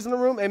any ladies in the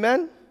room?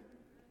 Amen?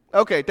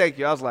 Okay, thank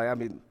you.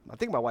 I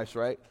think my wife's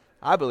right.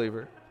 I believe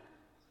her.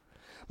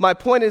 My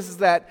point is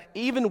that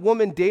even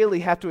women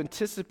daily have to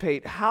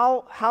anticipate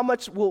how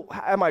much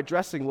am I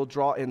dressing will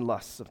draw in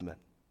lusts of men.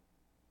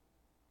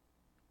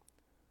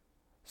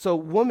 So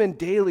women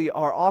daily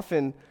are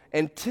often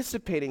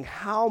anticipating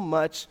how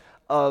much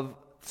of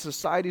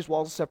society's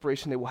walls of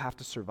separation they will have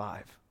to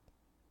survive.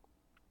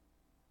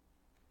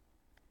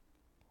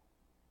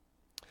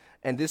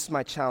 And this is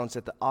my challenge,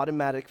 that the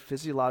automatic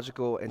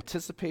physiological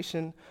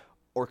anticipation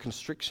or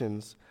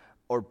constrictions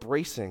or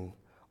bracing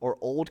or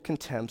old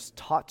contempts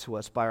taught to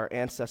us by our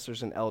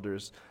ancestors and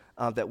elders,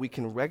 that we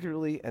can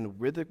regularly and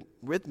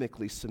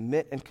rhythmically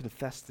submit and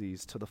confess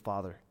these to the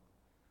Father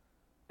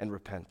and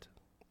repent.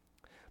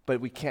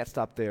 But we can't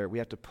stop there. We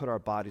have to put our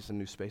bodies in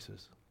new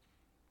spaces.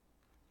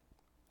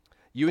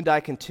 You and I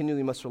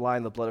continually must rely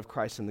on the blood of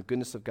Christ and the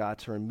goodness of God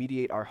to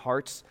remediate our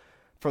hearts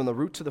from the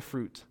root to the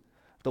fruit,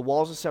 the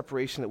walls of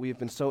separation that we have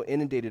been so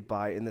inundated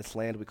by in this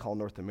land we call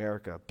North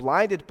America,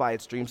 blinded by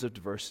its dreams of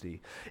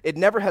diversity. It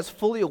never has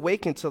fully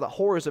awakened to the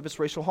horrors of its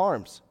racial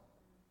harms.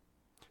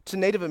 To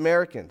Native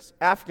Americans,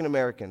 African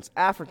Americans,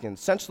 Africans,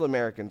 Central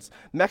Americans,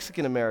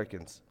 Mexican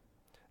Americans,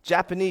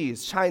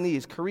 Japanese,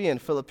 Chinese, Korean,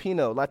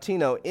 Filipino,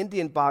 Latino,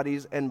 Indian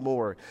bodies, and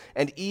more,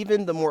 and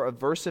even the more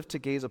aversive to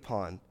gaze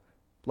upon,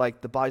 like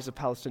the bodies of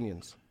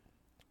Palestinians,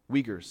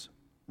 Uyghurs,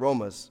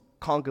 Romas,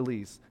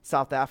 Congolese,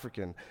 South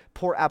African,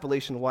 poor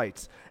Appalachian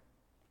whites,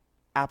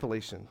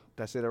 did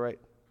I say that right?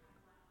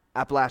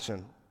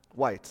 Appalachian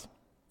whites,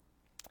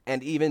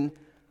 and even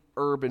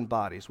urban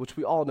bodies, which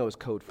we all know is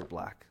code for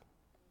black,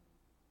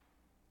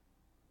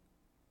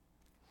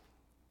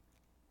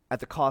 at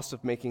the cost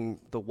of making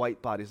the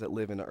white bodies that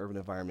live in an urban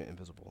environment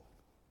invisible.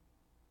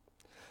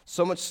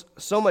 So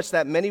much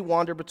that many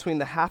wander between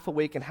the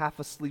half-awake and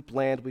half-asleep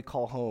land we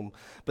call home.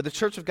 But the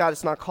church of God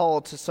is not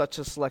called to such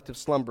a selective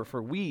slumber,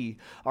 for we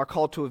are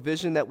called to a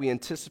vision that we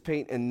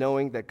anticipate in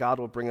knowing that God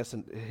will bring us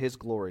in His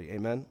glory.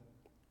 Amen?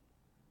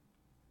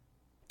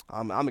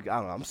 I don't know,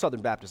 I'm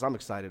Southern Baptist. I'm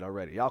excited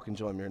already. Y'all can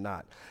join me or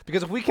not.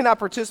 Because if we cannot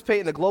participate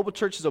in the global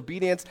church's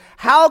obedience,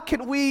 how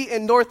can we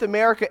in North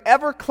America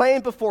ever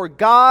claim before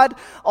God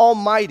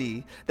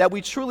Almighty that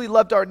we truly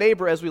loved our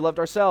neighbor as we loved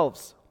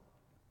ourselves?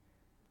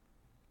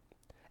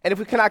 And if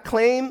we cannot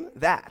claim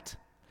that,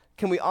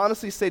 can we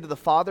honestly say to the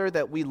Father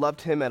that we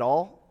loved Him at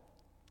all?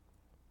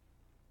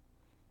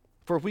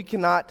 For if we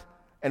cannot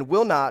and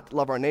will not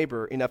love our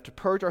neighbor enough to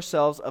purge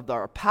ourselves of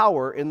our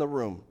power in the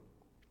room,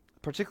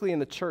 particularly in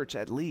the church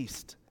at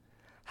least,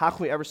 how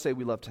can we ever say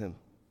we loved Him?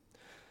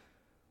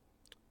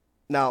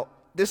 Now,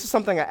 this is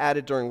something I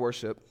added during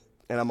worship,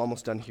 and I'm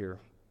almost done here.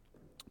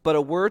 But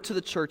a word to the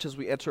church as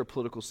we enter a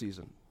political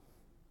season.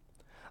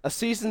 A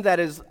season that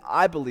is,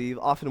 I believe,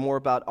 often more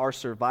about our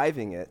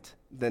surviving it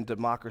than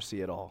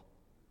democracy at all.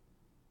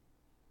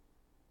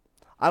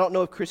 I don't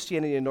know if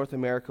Christianity in North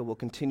America will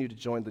continue to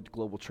join the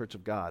global church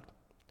of God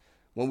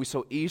when we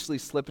so easily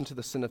slip into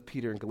the sin of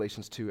Peter in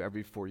Galatians 2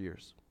 every 4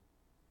 years.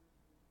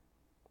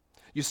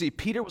 You see,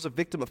 Peter was a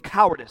victim of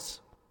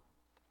cowardice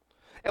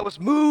and was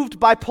moved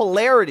by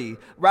polarity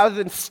rather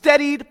than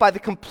steadied by the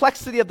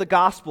complexity of the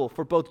gospel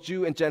for both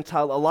Jew and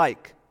Gentile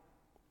alike.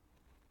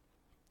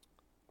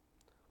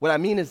 What I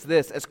mean is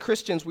this: as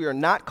Christians, we are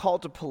not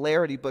called to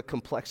polarity but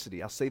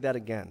complexity. I'll say that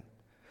again.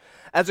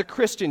 As a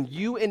Christian,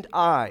 you and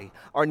I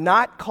are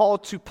not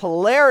called to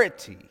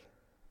polarity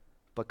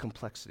but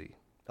complexity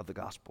of the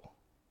gospel.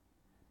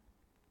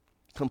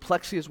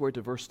 Complexity is where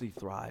diversity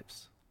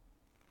thrives,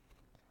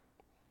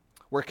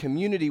 where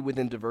community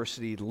within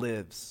diversity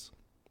lives,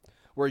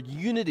 where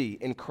unity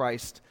in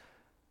Christ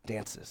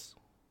dances.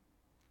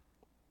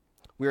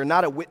 We are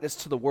not a witness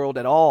to the world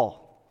at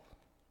all,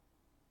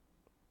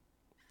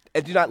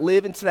 and do not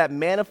live into that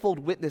manifold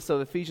witness of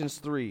Ephesians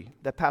 3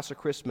 that Pastor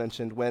Chris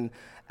mentioned, when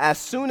as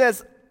soon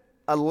as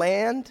a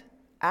land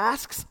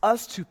asks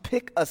us to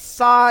pick a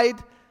side,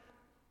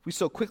 we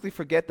so quickly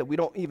forget that we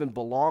don't even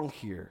belong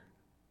here,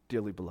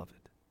 dearly beloved.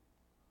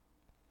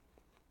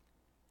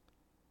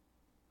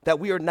 That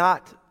we are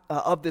not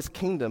of this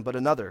kingdom, but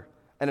another,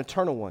 an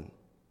eternal one.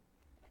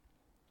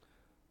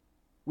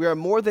 We are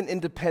more than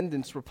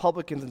independents,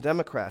 Republicans, and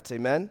Democrats,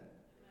 amen?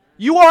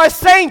 You are a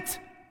saint!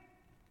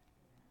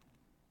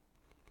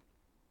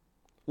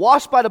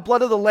 Washed by the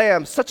blood of the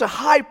Lamb, such a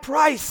high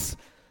price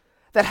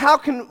that how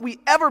can we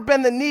ever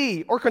bend the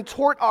knee or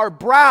contort our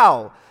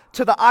brow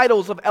to the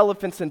idols of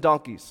elephants and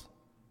donkeys?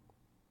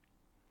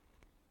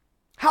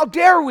 How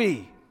dare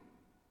we?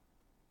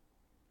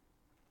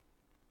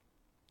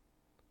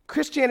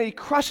 Christianity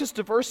crushes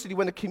diversity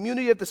when the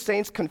community of the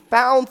saints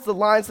confounds the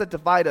lines that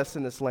divide us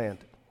in this land.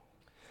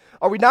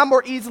 Are we not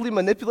more easily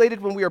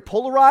manipulated when we are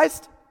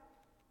polarized?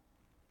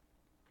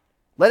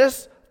 Let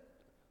us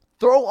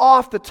throw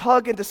off the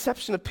tug and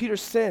deception of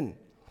Peter's sin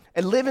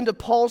and live into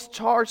Paul's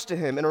charge to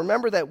him, and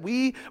remember that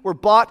we were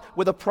bought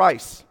with a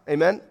price.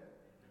 Amen?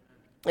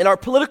 And our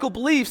political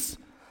beliefs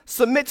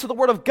submit to the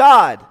word of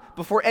God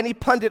before any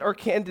pundit or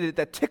candidate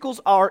that tickles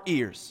our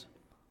ears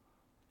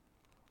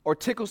or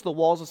tickles the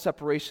walls of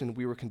separation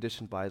we were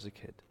conditioned by as a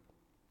kid.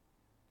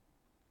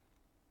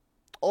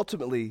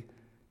 Ultimately,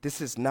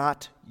 this is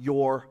not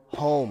your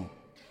home.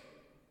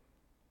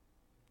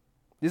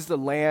 This is the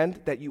land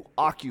that you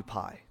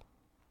occupy.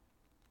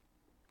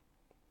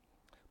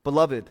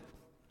 Beloved,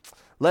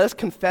 let us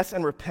confess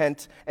and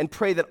repent and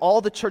pray that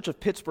all the church of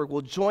Pittsburgh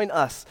will join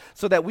us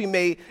so that we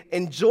may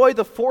enjoy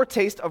the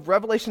foretaste of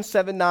Revelation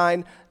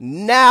 7:9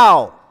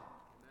 now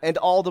and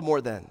all the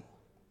more then.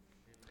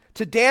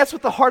 To dance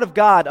with the heart of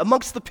God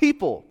amongst the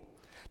people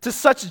to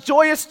such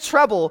joyous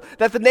treble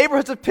that the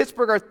neighborhoods of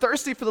Pittsburgh are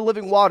thirsty for the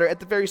living water at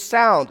the very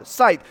sound,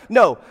 sight,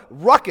 no,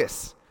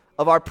 ruckus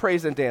of our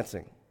praise and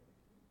dancing.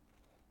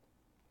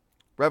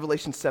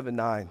 Revelation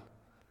 7:9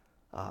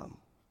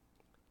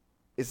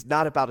 is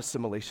not about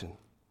assimilation.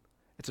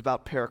 It's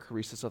about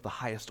perichoresis of the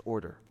highest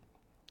order.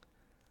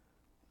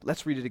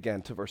 Let's read it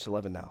again to verse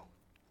 11 now.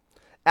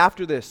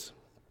 After this,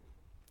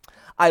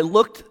 I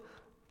looked,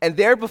 and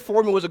there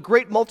before me was a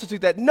great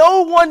multitude that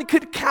no one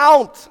could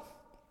count,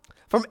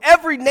 from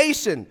every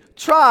nation,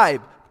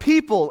 tribe,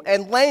 people,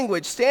 and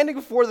language, standing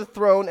before the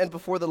throne and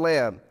before the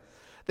Lamb.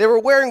 They were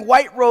wearing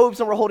white robes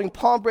and were holding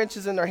palm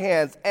branches in their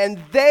hands,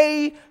 and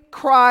they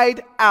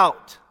cried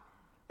out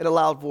in a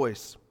loud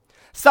voice,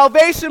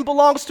 "Salvation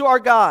belongs to our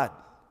God,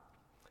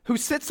 who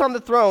sits on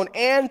the throne,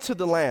 and to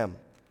the Lamb."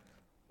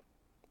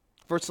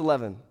 Verse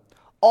 11,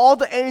 all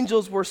the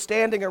angels were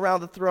standing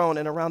around the throne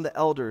and around the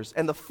elders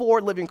and the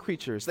 4 living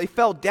creatures. They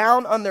fell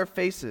down on their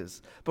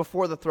faces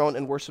before the throne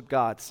and worshiped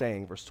God,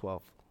 saying, verse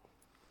 12,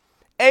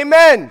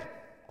 Amen.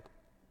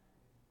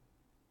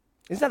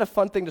 Isn't that a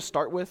fun thing to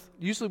start with?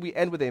 Usually we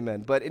end with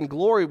amen, but in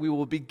glory we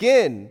will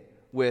begin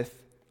with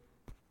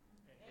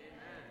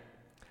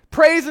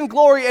praise and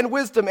glory and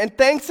wisdom and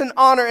thanks and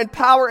honor and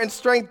power and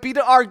strength be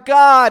to our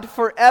God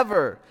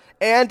forever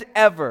and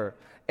ever.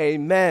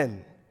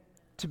 Amen.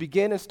 To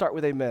begin and start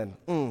with amen.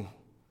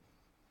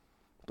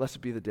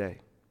 Blessed be the day.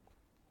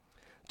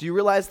 Do you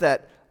realize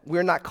that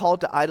we're not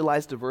called to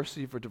idolize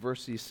diversity for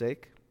diversity's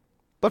sake,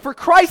 but for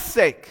Christ's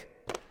sake?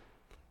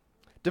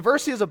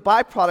 Diversity is a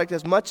byproduct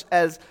as much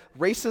as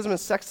racism and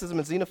sexism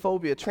and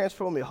xenophobia,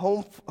 transphobia,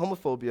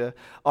 homophobia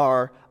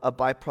are a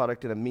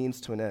byproduct and a means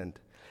to an end.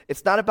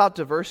 It's not about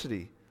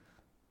diversity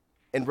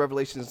in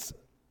Revelations,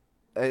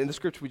 in the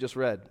scripture we just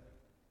read.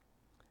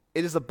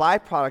 It is a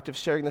byproduct of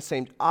sharing the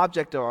same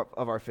object of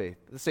our faith,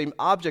 the same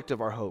object of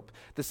our hope,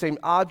 the same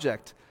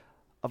object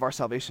of our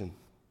salvation.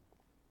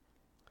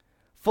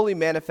 Fully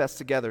manifest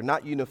together,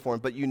 not uniform,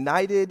 but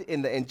united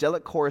in the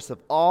angelic chorus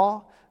of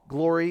awe,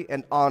 glory,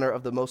 and honor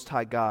of the Most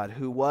High God,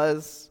 who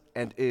was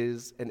and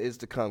is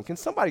to come. Can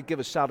somebody give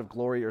a shout of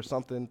glory or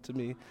something to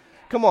me?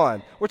 Come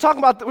on. We're talking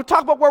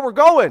about where we're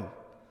going.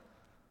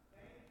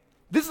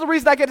 This is the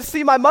reason I get to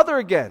see my mother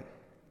again.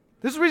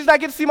 This is the reason I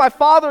get to see my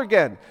father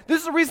again. This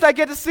is the reason I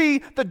get to see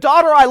the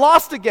daughter I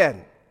lost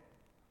again.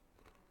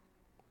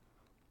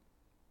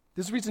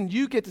 This is the reason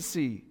you get to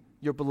see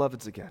your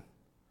beloveds again.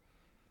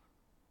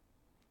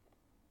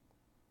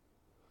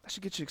 That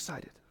should get you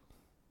excited.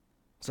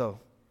 So,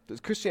 does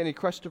Christianity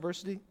crush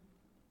diversity?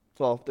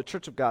 Well, the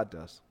Church of God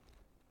does.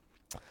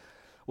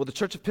 Will the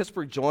Church of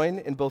Pittsburgh join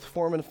in both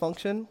form and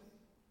function?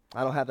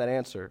 I don't have that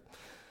answer.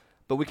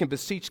 But we can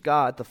beseech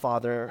God, the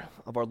Father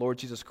of our Lord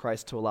Jesus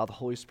Christ, to allow the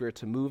Holy Spirit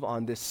to move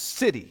on this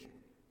city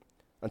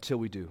until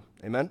we do.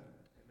 Amen?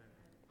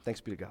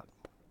 Thanks be to God.